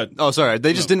 go ahead. Oh, sorry.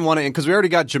 They just didn't want to, because we already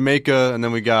got Jamaica and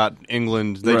then we got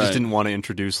England. They just didn't want to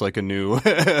introduce like a new.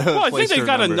 Well, I think they've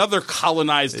got another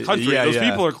colonized country. Those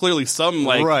people are clearly some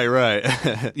like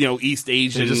right. East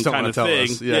Asian kind of thing.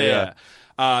 Yeah.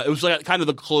 It was like kind of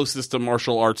the closest to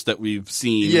martial arts that we've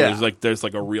seen. Yeah. there's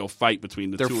like a real fight between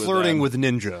the two of them. They're flirting with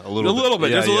ninja a little bit.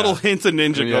 There's a little hint of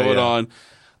ninja going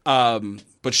on.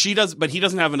 But he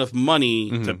doesn't have enough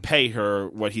money to pay her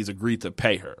what he's agreed to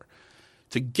pay her.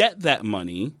 To get that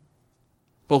money,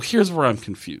 well, here's where I'm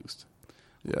confused.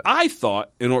 Yeah. I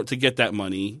thought in order to get that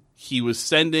money, he was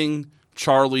sending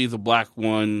Charlie, the black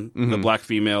one, the black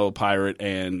female pirate,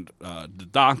 and the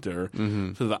doctor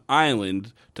to the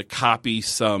island to copy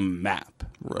some map.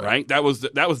 Right? That was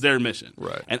their mission.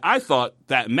 Right. And I thought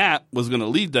that map was going to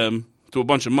lead them to a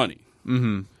bunch of money.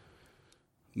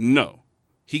 No,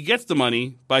 he gets the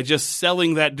money by just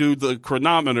selling that dude the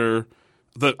chronometer,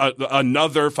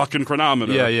 another fucking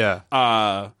chronometer.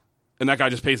 Yeah. And that guy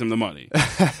just pays him the money.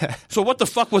 So what the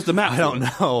fuck was the map? I don't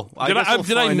know. Did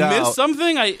I miss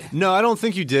something? No, I don't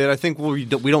think you did. I think we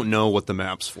don't know what the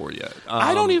map's for yet.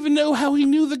 I don't even know how he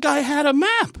knew the guy had a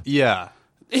map. Yeah.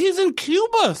 He's in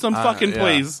Cuba, some fucking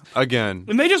place. Again.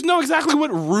 And they just know exactly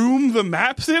what room the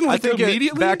map's in, like, I think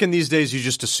immediately? Back in these days, you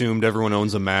just assumed everyone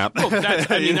owns a map. Well, that's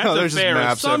a fair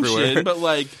assumption, everywhere. But,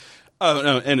 like...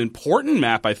 an important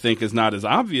map, I think, is not as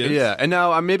obvious. Yeah, and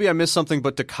now maybe I missed something,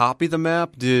 but to copy the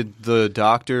map, did the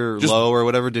doctor, Lowe or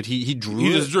whatever, did he drew it?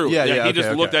 He just drew it. Yeah, he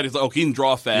just looked at it. He's like, he can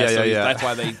draw fast. So that's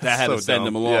why they had to send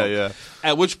him along. Yeah.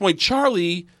 At which point,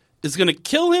 Charlie is going to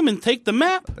kill him and take the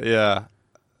map. Yeah.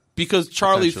 Because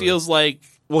Charlie feels like...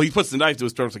 Well, he puts the knife to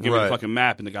his throat to give him the fucking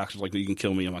map, and the doctor's like, you can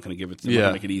kill me, I'm not going to give it to you, I'm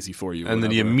going to make it easy for you. And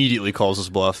then he immediately calls his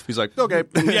bluff. He's like, okay.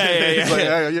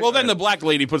 Yeah. Well, then the black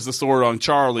lady puts the sword on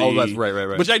Charlie. Oh, that's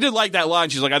right. Which I did like that line.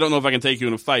 She's like, I don't know if I can take you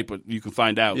in a fight, but you can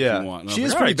find out if you want. She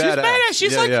is pretty badass.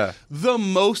 She's the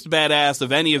most badass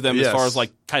of any of them as far as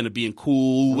like kind of being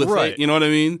cool with it. You know what I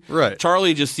mean? Right.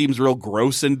 Charlie just seems real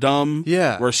gross and dumb.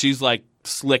 Yeah. Where she's like,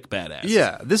 slick badass.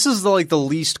 Yeah, this is the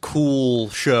least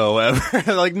cool show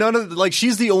ever. Like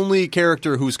she's the only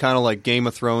character who's kind of like Game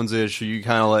of Thrones-ish. You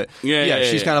kind of like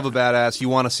she's kind of a badass. You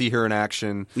want to see her in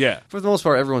action. Yeah. For the most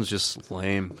part, everyone's just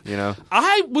lame, you know?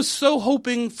 I was so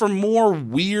hoping for more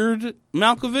weird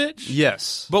Malkovich.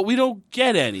 Yes. But we don't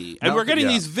get any. And we're getting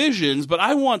these visions, but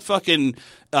I want fucking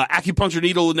acupuncture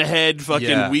needle in the head,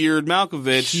 fucking weird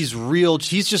Malkovich. He's real.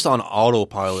 He's just on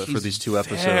autopilot for these 2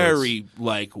 episodes. Very,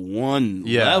 like, one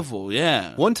level,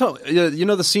 One time, you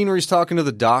know the scene where he's talking to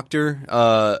the doctor?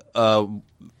 Not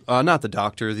the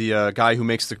doctor, the guy who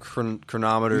makes the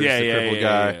chronometers, the crippled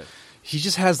guy. Yeah. He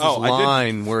just has this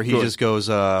line where he just goes,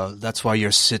 that's why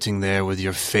you're sitting there with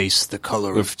your face the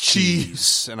color of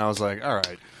cheese. And I was like, all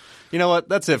right. You know what?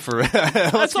 That's it for...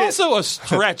 That's also a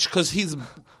stretch, because he's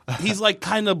he's like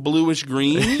kind of bluish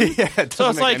green. It so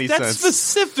it's like that's sense.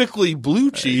 Specifically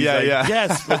blue cheese.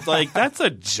 Yes, but like that's a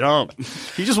jump.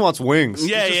 He just wants wings.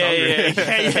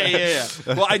 Yeah.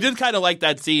 Well, I did kind of like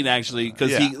that scene actually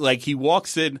because he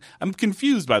walks in. I'm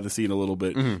confused by the scene a little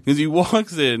bit because he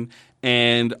walks in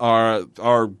and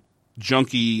our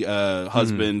junkie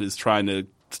husband is trying to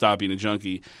stop being a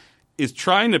junkie. Is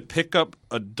trying to pick up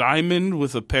a diamond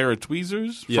with a pair of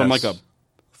tweezers from like a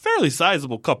fairly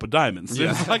sizable cup of diamonds.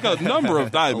 There's like a number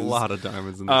of diamonds. A lot of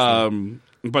diamonds in this thing.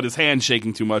 But his hand's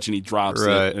shaking too much and he drops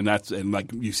it. And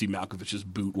like you see Malkovich's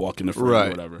boot walk in the front or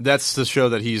whatever. That's to show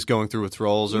that he's going through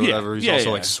withdrawals or whatever. He's also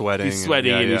like sweating. He's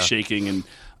sweating and he's shaking and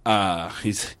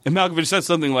Malkovich says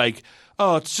something like,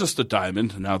 "Oh, it's just a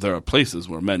diamond. Now there are places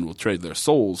where men will trade their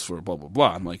souls for blah, blah,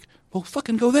 blah." I'm like, well,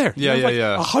 fucking go there.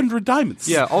 Yeah. 100 diamonds.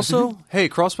 Yeah. Also, hey,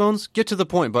 Crossbones, get to the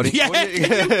point, buddy. Yeah.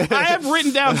 I have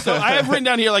written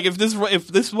down here like if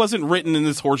this wasn't written in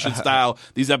this horseshit style,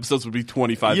 these episodes would be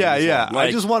 25 minutes long. Like,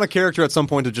 I just want a character at some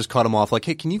point to just cut him off. Like,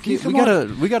 hey, we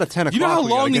got a 10 o'clock. You know how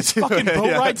long these fucking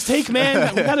boat rides take,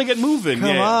 man? We gotta get moving.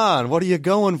 Come on. What are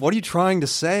you trying to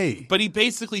say? But he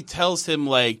basically tells him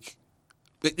like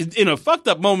in a fucked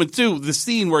up moment too. The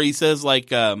scene where he says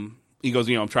like. He goes,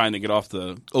 I'm trying to get off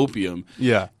the opium.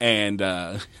 Yeah. And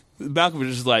Malkovich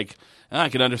is like, I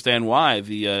can understand why.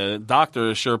 The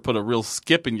doctor sure put a real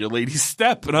skip in your lady's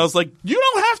step. And I was like, you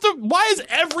don't have to. Why is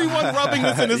everyone rubbing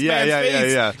this in his man's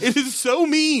face? Yeah. It is so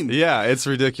mean. Yeah, it's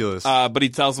ridiculous. But he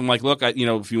tells him, like, look,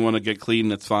 if you want to get clean,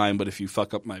 that's fine. But if you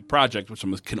fuck up my project, which I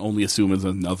can only assume is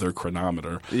another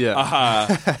chronometer.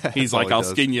 Yeah. He's like, I'll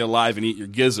skin you alive and eat your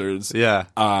gizzards. Yeah.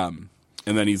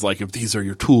 And then he's like, if these are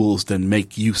your tools, then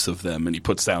make use of them. And he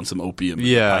puts down some opium in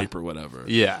the pipe or whatever.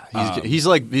 Yeah. He's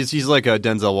like a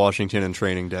Denzel Washington in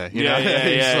Training Day. You know?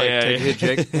 Take a hit,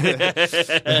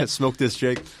 Jake. Smoke this,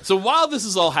 Jake. So while this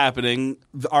is all happening,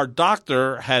 our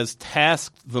doctor has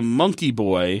tasked the monkey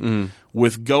boy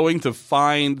with going to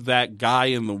find that guy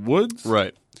in the woods.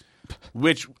 Right.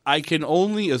 Which I can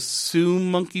only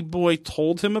assume Monkey Boy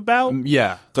told him about.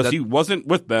 Yeah. Because he wasn't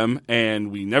with them,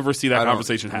 and we never see that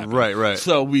conversation happen. Right.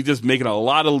 So we just making a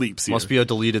lot of leaps here. Must be a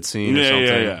deleted scene or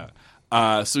something.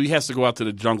 Yeah. So he has to go out to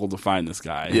the jungle to find this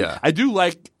guy. Yeah. I do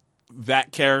like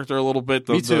that character a little bit,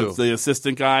 Me too. The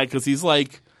assistant guy, because he's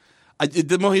like...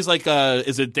 he's like,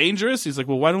 is it dangerous? He's like,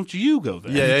 well, why don't you go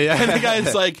there? Yeah. And the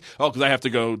guy's like, oh, because I have to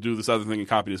go do this other thing and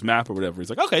copy this map or whatever. He's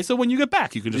like, okay, so when you get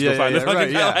back, you can just go find it.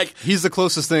 Right, Like, he's the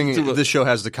closest thing this show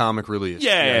has to comic relief.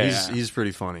 He's pretty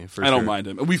funny. I don't mind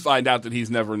him. We find out that he's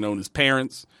never known his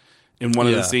parents. In one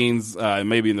of the scenes,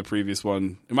 maybe in the previous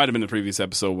one, it might have been the previous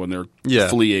episode when they're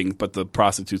fleeing, but the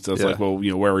prostitute says like, well,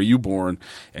 where were you born?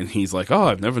 And he's like, oh,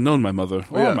 I've never known my mother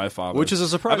or my father. Which is a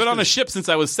surprise. I've been on a ship since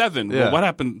I was 7. Well, what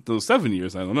happened those 7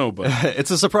 years? I don't know. But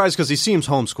it's a surprise because he seems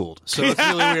homeschooled. So it's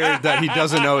really weird that he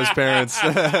doesn't know his parents.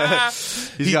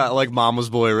 He's got like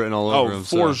Mama's Boy written all over him. Oh,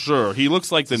 for sure. He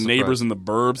looks like the neighbors in the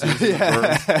Burbs.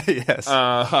 Yes.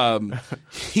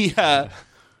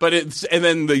 But it's, and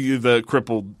then the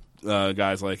crippled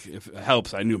guy's like, if it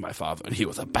helps, I knew my father and he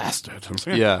was a bastard.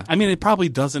 I mean, it probably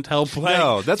doesn't help. Like,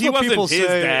 no, that's what people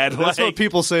say. Dad. That's what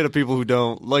people say to people who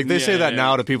don't like. They say that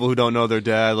now to people who don't know their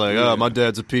dad. Like, oh, my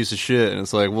dad's a piece of shit, and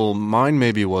it's like, well, mine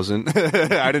maybe wasn't.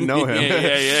 I didn't know him.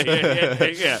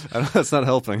 Yeah. That's not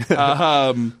helping.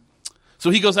 So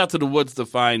he goes out to the woods to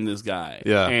find this guy.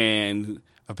 Yeah, and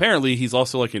apparently, he's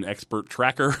also like an expert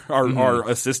tracker, our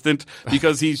assistant,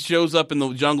 because he shows up in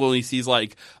the jungle and he sees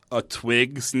like a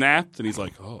twig snapped, and he's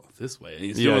like, "Oh, this way." And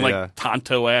he's doing like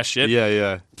Tonto ass shit.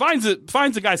 Yeah. Finds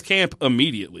the guy's camp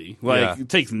immediately. Like it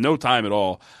takes no time at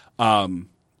all. And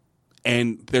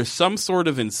there's some sort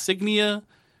of insignia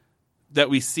that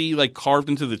we see like carved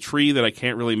into the tree that I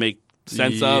can't really make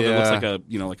sense of. It looks like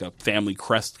like a family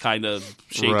crest kind of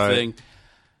shape thing.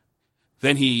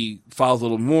 Then he follows a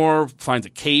little more, finds a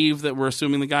cave that we're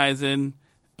assuming the guy is in,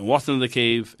 and walks into the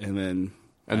cave, and then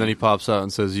he pops out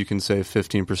and says, "You can save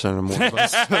 15% or more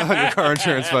on your car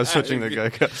insurance by switching the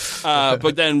guy."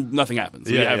 But then nothing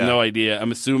happens. We have no idea.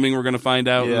 I'm assuming we're going to find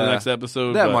out in the next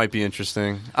episode. That might be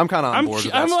interesting. I'm kind of on board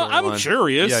with that I'm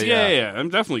curious. Yeah. I'm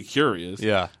definitely curious.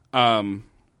 Yeah.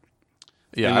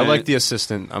 I like the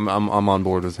assistant. I'm on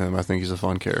board with him. I think he's a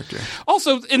fun character.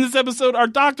 Also, in this episode, our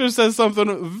doctor says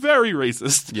something very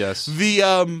racist. Yes.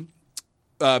 The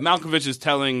Malkovich is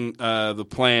telling the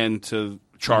plan to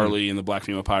Charlie and the black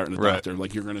female pirate and the doctor,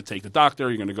 like, you're going to take the doctor,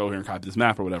 you're going to go here and copy this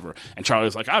map or whatever. And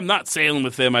Charlie's like, I'm not sailing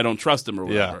with him, I don't trust him or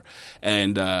whatever.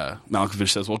 And Malkovich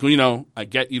says, well, I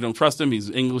get you don't trust him, he's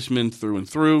an Englishman through and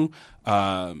through.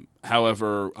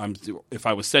 However, if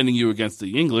I was sending you against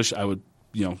the English, I would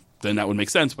then that would make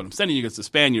sense. But I'm sending you against the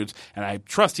Spaniards, and I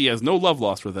trust he has no love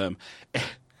lost for them.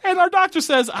 And our doctor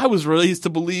says, I was raised to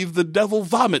believe the devil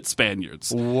vomits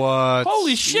Spaniards. What?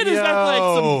 Holy shit, is that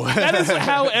like that is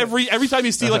how every time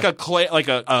you see like a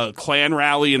clan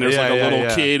rally and there's a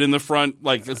little kid in the front,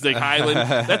 like it's Nick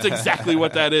Highland, that's exactly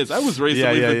what that is. I was raised to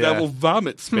believe the devil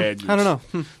vomits Spaniards. I don't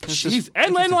know. Jeez.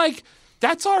 And then like,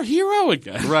 that's our hero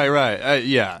again. Right.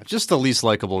 Just the least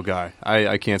likable guy.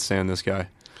 I can't stand this guy.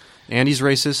 And he's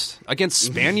racist against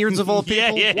Spaniards of all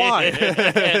people. Why?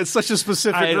 It's such a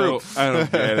specific group. I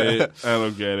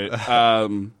don't get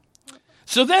it.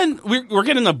 So then we're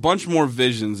getting a bunch more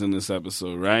visions in this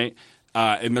episode, right?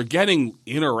 And they're getting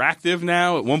interactive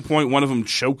now. At one point, one of them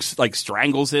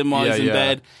strangles him while he's in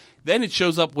bed. Then it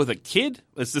shows up with a kid.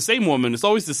 It's the same woman. It's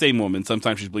always the same woman.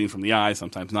 Sometimes she's bleeding from the eye,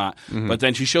 sometimes not. Mm-hmm. But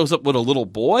then she shows up with a little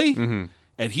boy. Mm-hmm.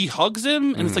 And he hugs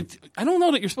him, and it's like, I don't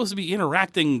know that you're supposed to be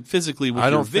interacting physically with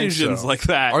your visions like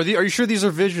that. Are you sure these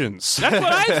are visions? That's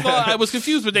what I thought. I was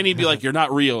confused, but then he'd be like, "You're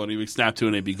not real," and he would snap to,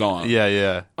 and they'd be gone.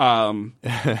 Yeah.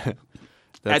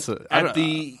 That's I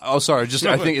think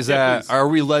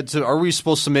are we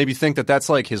supposed to maybe think that that's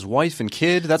like his wife and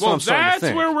kid? That's what I'm starting to think.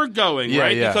 That's where we're going,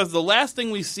 right? Yeah. Because the last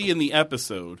thing we see in the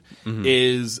episode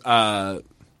is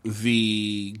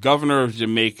the governor of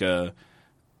Jamaica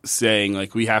saying,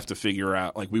 like, we have to figure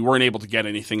out, like, we weren't able to get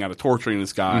anything out of torturing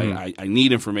this guy. Mm-hmm. I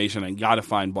need information. I got to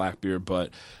find Blackbeard,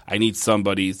 but I need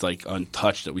somebody like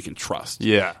untouched that we can trust.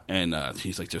 Yeah. And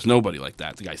he's like, there's nobody like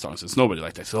that. The guy's talking says, nobody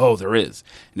like that. So, oh, there is.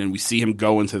 And then we see him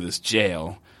go into this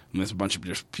jail, and there's a bunch of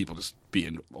just people just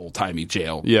being old-timey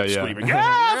jail. Screaming,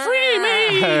 free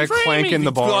me! Free clanking me!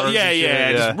 The bars.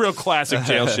 Just real classic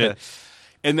jail shit.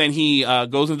 And then he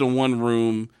goes into one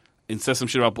room and says some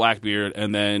shit about Blackbeard,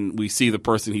 and then we see the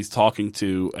person he's talking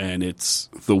to, and it's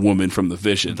the woman from the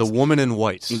visions. The woman in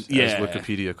white, as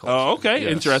Wikipedia calls her. Oh, okay.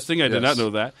 Yes. Interesting. I did not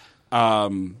know that.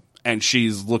 And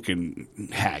she's looking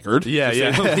haggard. Yeah.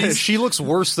 She looks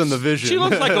worse than the vision. She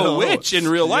looks like a witch in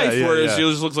real life, whereas she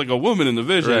just looks like a woman in the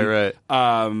vision. Right.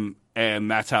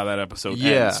 And that's how that episode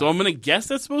ends. So I'm going to guess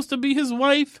that's supposed to be his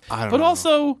wife. I don't know.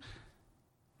 Also,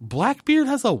 Blackbeard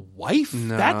has a wife?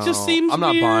 No, that just seems I'm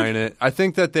not weird. buying it. I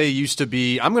think that they used to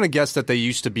be, I'm going to guess that they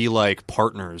used to be like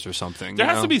partners or something. There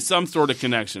has to be some sort of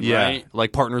connection, right?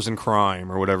 Like partners in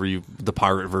crime or whatever the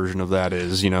pirate version of that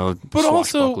is, But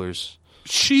also,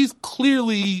 she's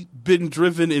clearly been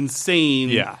driven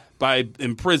insane by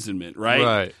imprisonment, right?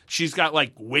 Right. She's got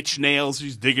like witch nails.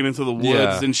 She's digging into the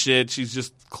woods and shit. She's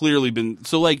just clearly been...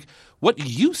 So like... What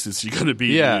use is she going to be?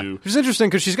 Yeah, to you? It's interesting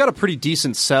because she's got a pretty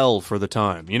decent cell for the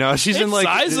time. She's in like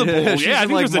sizable. She's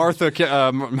in like Martha.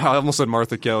 I almost said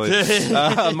Martha Kelly.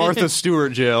 Martha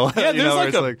Stewart jail. Yeah, there's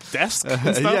like a desk.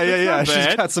 And stuff. Yeah.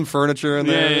 She's got some furniture in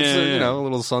there. It's, a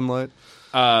little sunlight.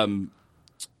 So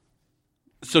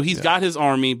he's got his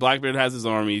army. Blackbeard has his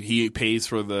army. He pays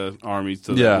for the army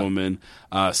to the woman.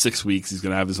 6 weeks, he's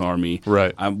going to have his army.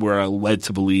 Right. We're led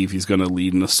to believe he's going to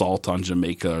lead an assault on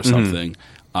Jamaica or something.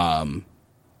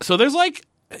 So there's like,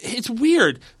 it's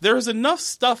weird. There is enough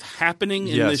stuff happening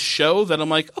in this show that I'm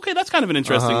like, okay, that's kind of an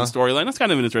interesting storyline. That's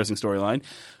kind of an interesting storyline.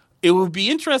 It would be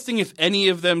interesting if any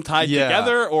of them tied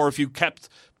together, or if you kept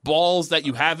balls that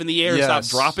you have in the air and stop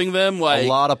dropping them. Like, a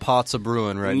lot of pots of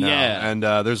brewing right now. And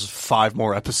there's 5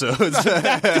 more episodes. That's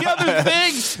the other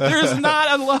thing. There's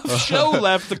not enough show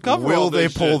left to cover. Will they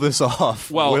pull this off?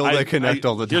 Well, will they connect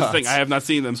all the dots? Here's the thing. I have not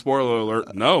seen them. Spoiler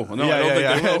alert. No, I don't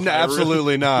think they will. No,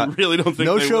 absolutely not. I really don't think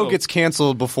no they show will. Gets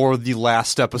canceled before the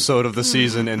last episode of the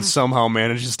season and somehow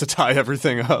manages to tie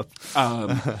everything up.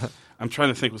 I'm trying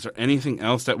to think, was there anything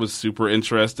else that was super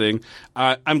interesting?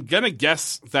 I'm going to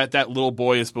guess that little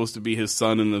boy is supposed to be his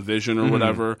son in the vision or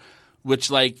whatever,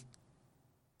 which, like,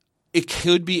 it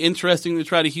could be interesting to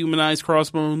try to humanize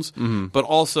Crossbones, but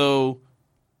also,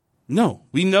 no.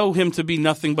 We know him to be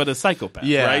nothing but a psychopath,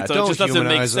 right? So it just doesn't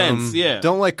make sense. Yeah.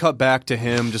 Don't, like, cut back to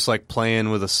him just, like, playing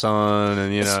with a son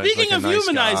and, Speaking of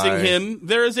humanizing him,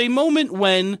 there is a moment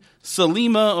when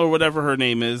Salima, or whatever her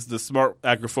name is, the smart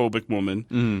agoraphobic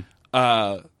woman,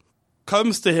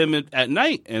 comes to him at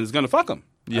night and is going to fuck him.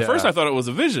 At first I thought it was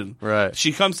a vision. Right.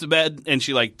 She comes to bed and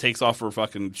she like takes off her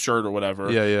fucking shirt or whatever.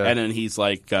 And then he's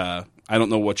like, I don't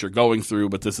know what you're going through,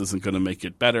 but this isn't going to make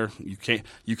it better.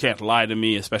 You can't lie to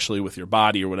me, especially with your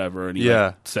body or whatever. And he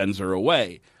sends her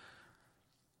away.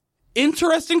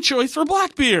 Interesting choice for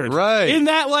Blackbeard. Right. In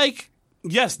that, like,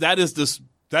 yes, that is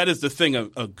the thing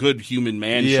a good human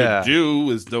man should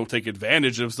do, is don't take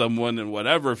advantage of someone and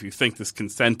whatever if you think this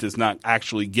consent is not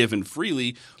actually given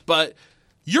freely. But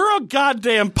You're a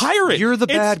goddamn pirate. You're the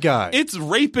bad guy. It's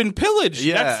rape and pillage.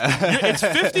 Yeah. It's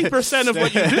 50% of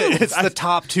what you do. It's the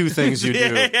top two things you do.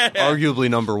 Arguably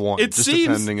number one.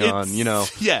 Depending on, you know.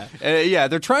 Yeah. Yeah,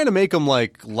 they're trying to make him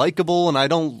like likable, and I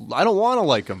don't want to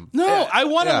like him. No, I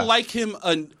want to like him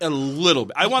a little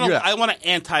bit. I want an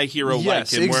anti-hero like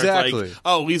him. Exactly. Where it's like,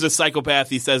 oh, he's a psychopath.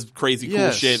 He says crazy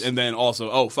cool shit, and then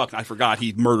also, oh fuck, I forgot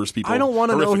he murders people. I don't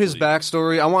want to know his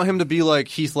backstory. I want him to be like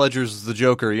Heath Ledger's The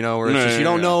Joker. You know, where it's just you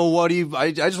don't know what he.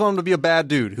 I just want him to be a bad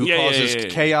dude who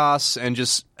causes chaos and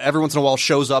just every once in a while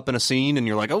shows up in a scene, and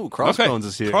you're like, oh, Crossbones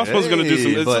is here. Crossbones is going to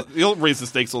do some. He'll raise the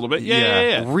stakes a little bit.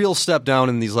 Yeah. Real step down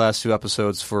in these last two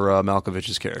episodes for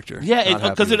Malkovich's character. Yeah,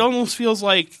 because it almost feels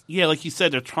like, like you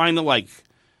said, they're trying to like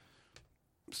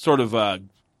sort of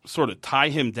tie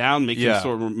him down, make him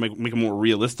sort of make him more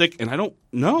realistic, and I don't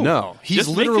know. No, he's just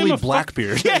literally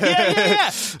Blackbeard. Yeah.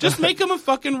 Just make him a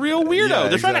fucking real weirdo.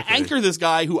 They're trying to anchor this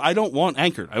guy who I don't want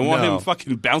anchored. I want him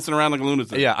fucking bouncing around like a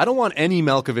lunatic. Yeah, I don't want any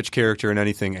Malkovich character in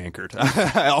anything anchored.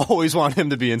 I always want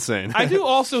him to be insane. I do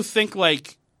also think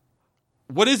like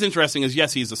what is interesting is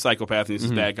yes, he's a psychopath and he's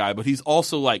a bad guy, but he's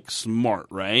also like smart,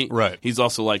 right? Right. He's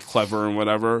also like clever and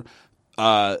whatever.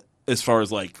 As far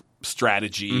as like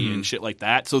strategy and shit like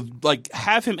that. So like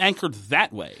have him anchored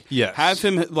that way. Yes. Have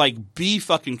him like be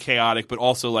fucking chaotic, but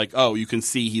also like, oh, you can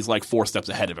see he's like 4 steps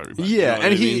ahead of everybody. Yeah,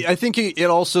 you know and I think it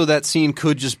also, that scene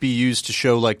could just be used to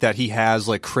show like that he has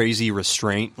like crazy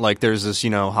restraint. Like there's this,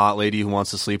 hot lady who wants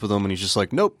to sleep with him and he's just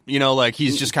like, nope. Like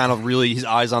he's just kind of really his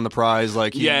eyes on the prize.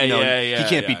 Like he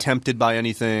can't be tempted by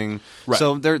anything. Right.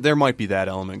 So there might be that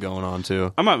element going on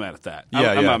too. I'm not mad at that.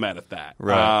 I'm not mad at that.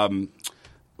 Right.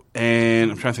 And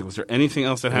I'm trying to think, was there anything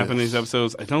else that happened in these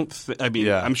episodes?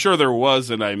 I'm sure there was,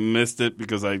 and I missed it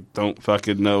because I don't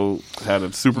fucking know how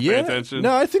to super pay attention.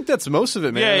 No, I think that's most of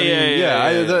it,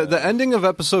 man. The ending of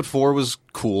episode 4 was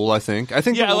cool, I think.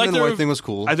 The woman white thing was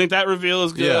cool. I think that reveal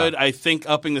is good. I think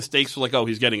upping the stakes for like, oh,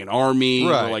 he's getting an army,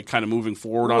 or like kind of moving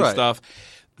forward on stuff.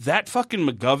 That fucking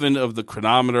McGovern of the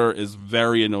chronometer is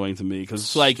very annoying to me because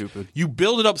it's like you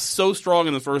build it up so strong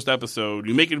in the first episode,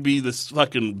 you make it be this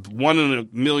fucking 1 in a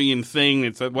million thing,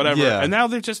 it's whatever, and now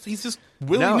he's just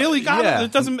willy nilly got it.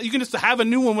 It doesn't. You can just have a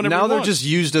new one whenever. Now they're just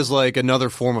used as like another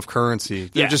form of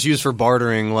currency. They're just used for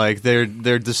bartering. Like they're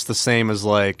just the same as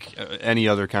like any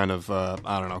other kind of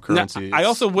currency. Now, I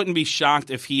also wouldn't be shocked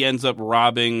if he ends up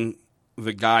robbing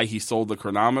the guy he sold the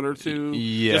chronometer to.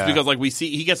 Just because like we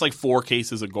see he gets like 4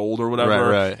 cases of gold or whatever.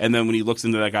 Right. And then when he looks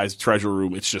into that guy's treasure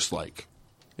room, it's just like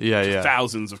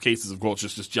thousands of cases of gold,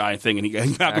 just this giant thing, and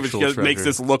Malkovich makes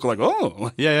this look like, make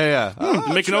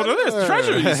a note of this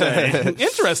treasure, you say.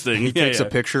 Interesting. He takes a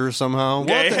picture somehow.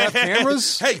 They have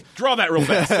cameras? Hey, draw that real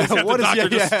fast. What is the doctor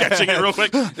just sketching it real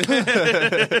quick?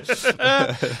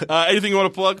 Anything you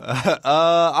want to plug?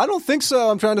 I don't think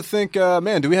so. I'm trying to think.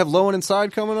 Man, do we have Low and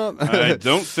Inside coming up? I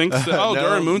don't think so. Oh, no.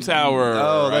 During Moon Tower.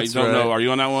 Oh, that's I don't know. Are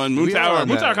you on that one? Moon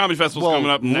Tower Comedy Festival's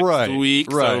coming up next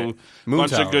week. Right. So a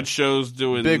bunch of good shows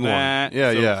doing Big that.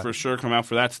 One. For sure, come out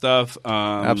for that stuff.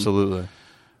 Absolutely.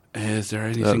 Is there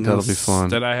anything that'll be fun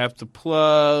that I have to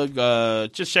plug?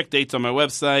 Just check dates on my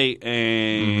website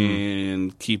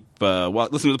and keep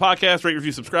listen to the podcast, rate,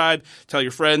 review, subscribe, tell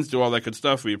your friends, do all that good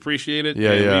stuff. We appreciate it.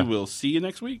 We will see you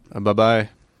next week. Bye-bye.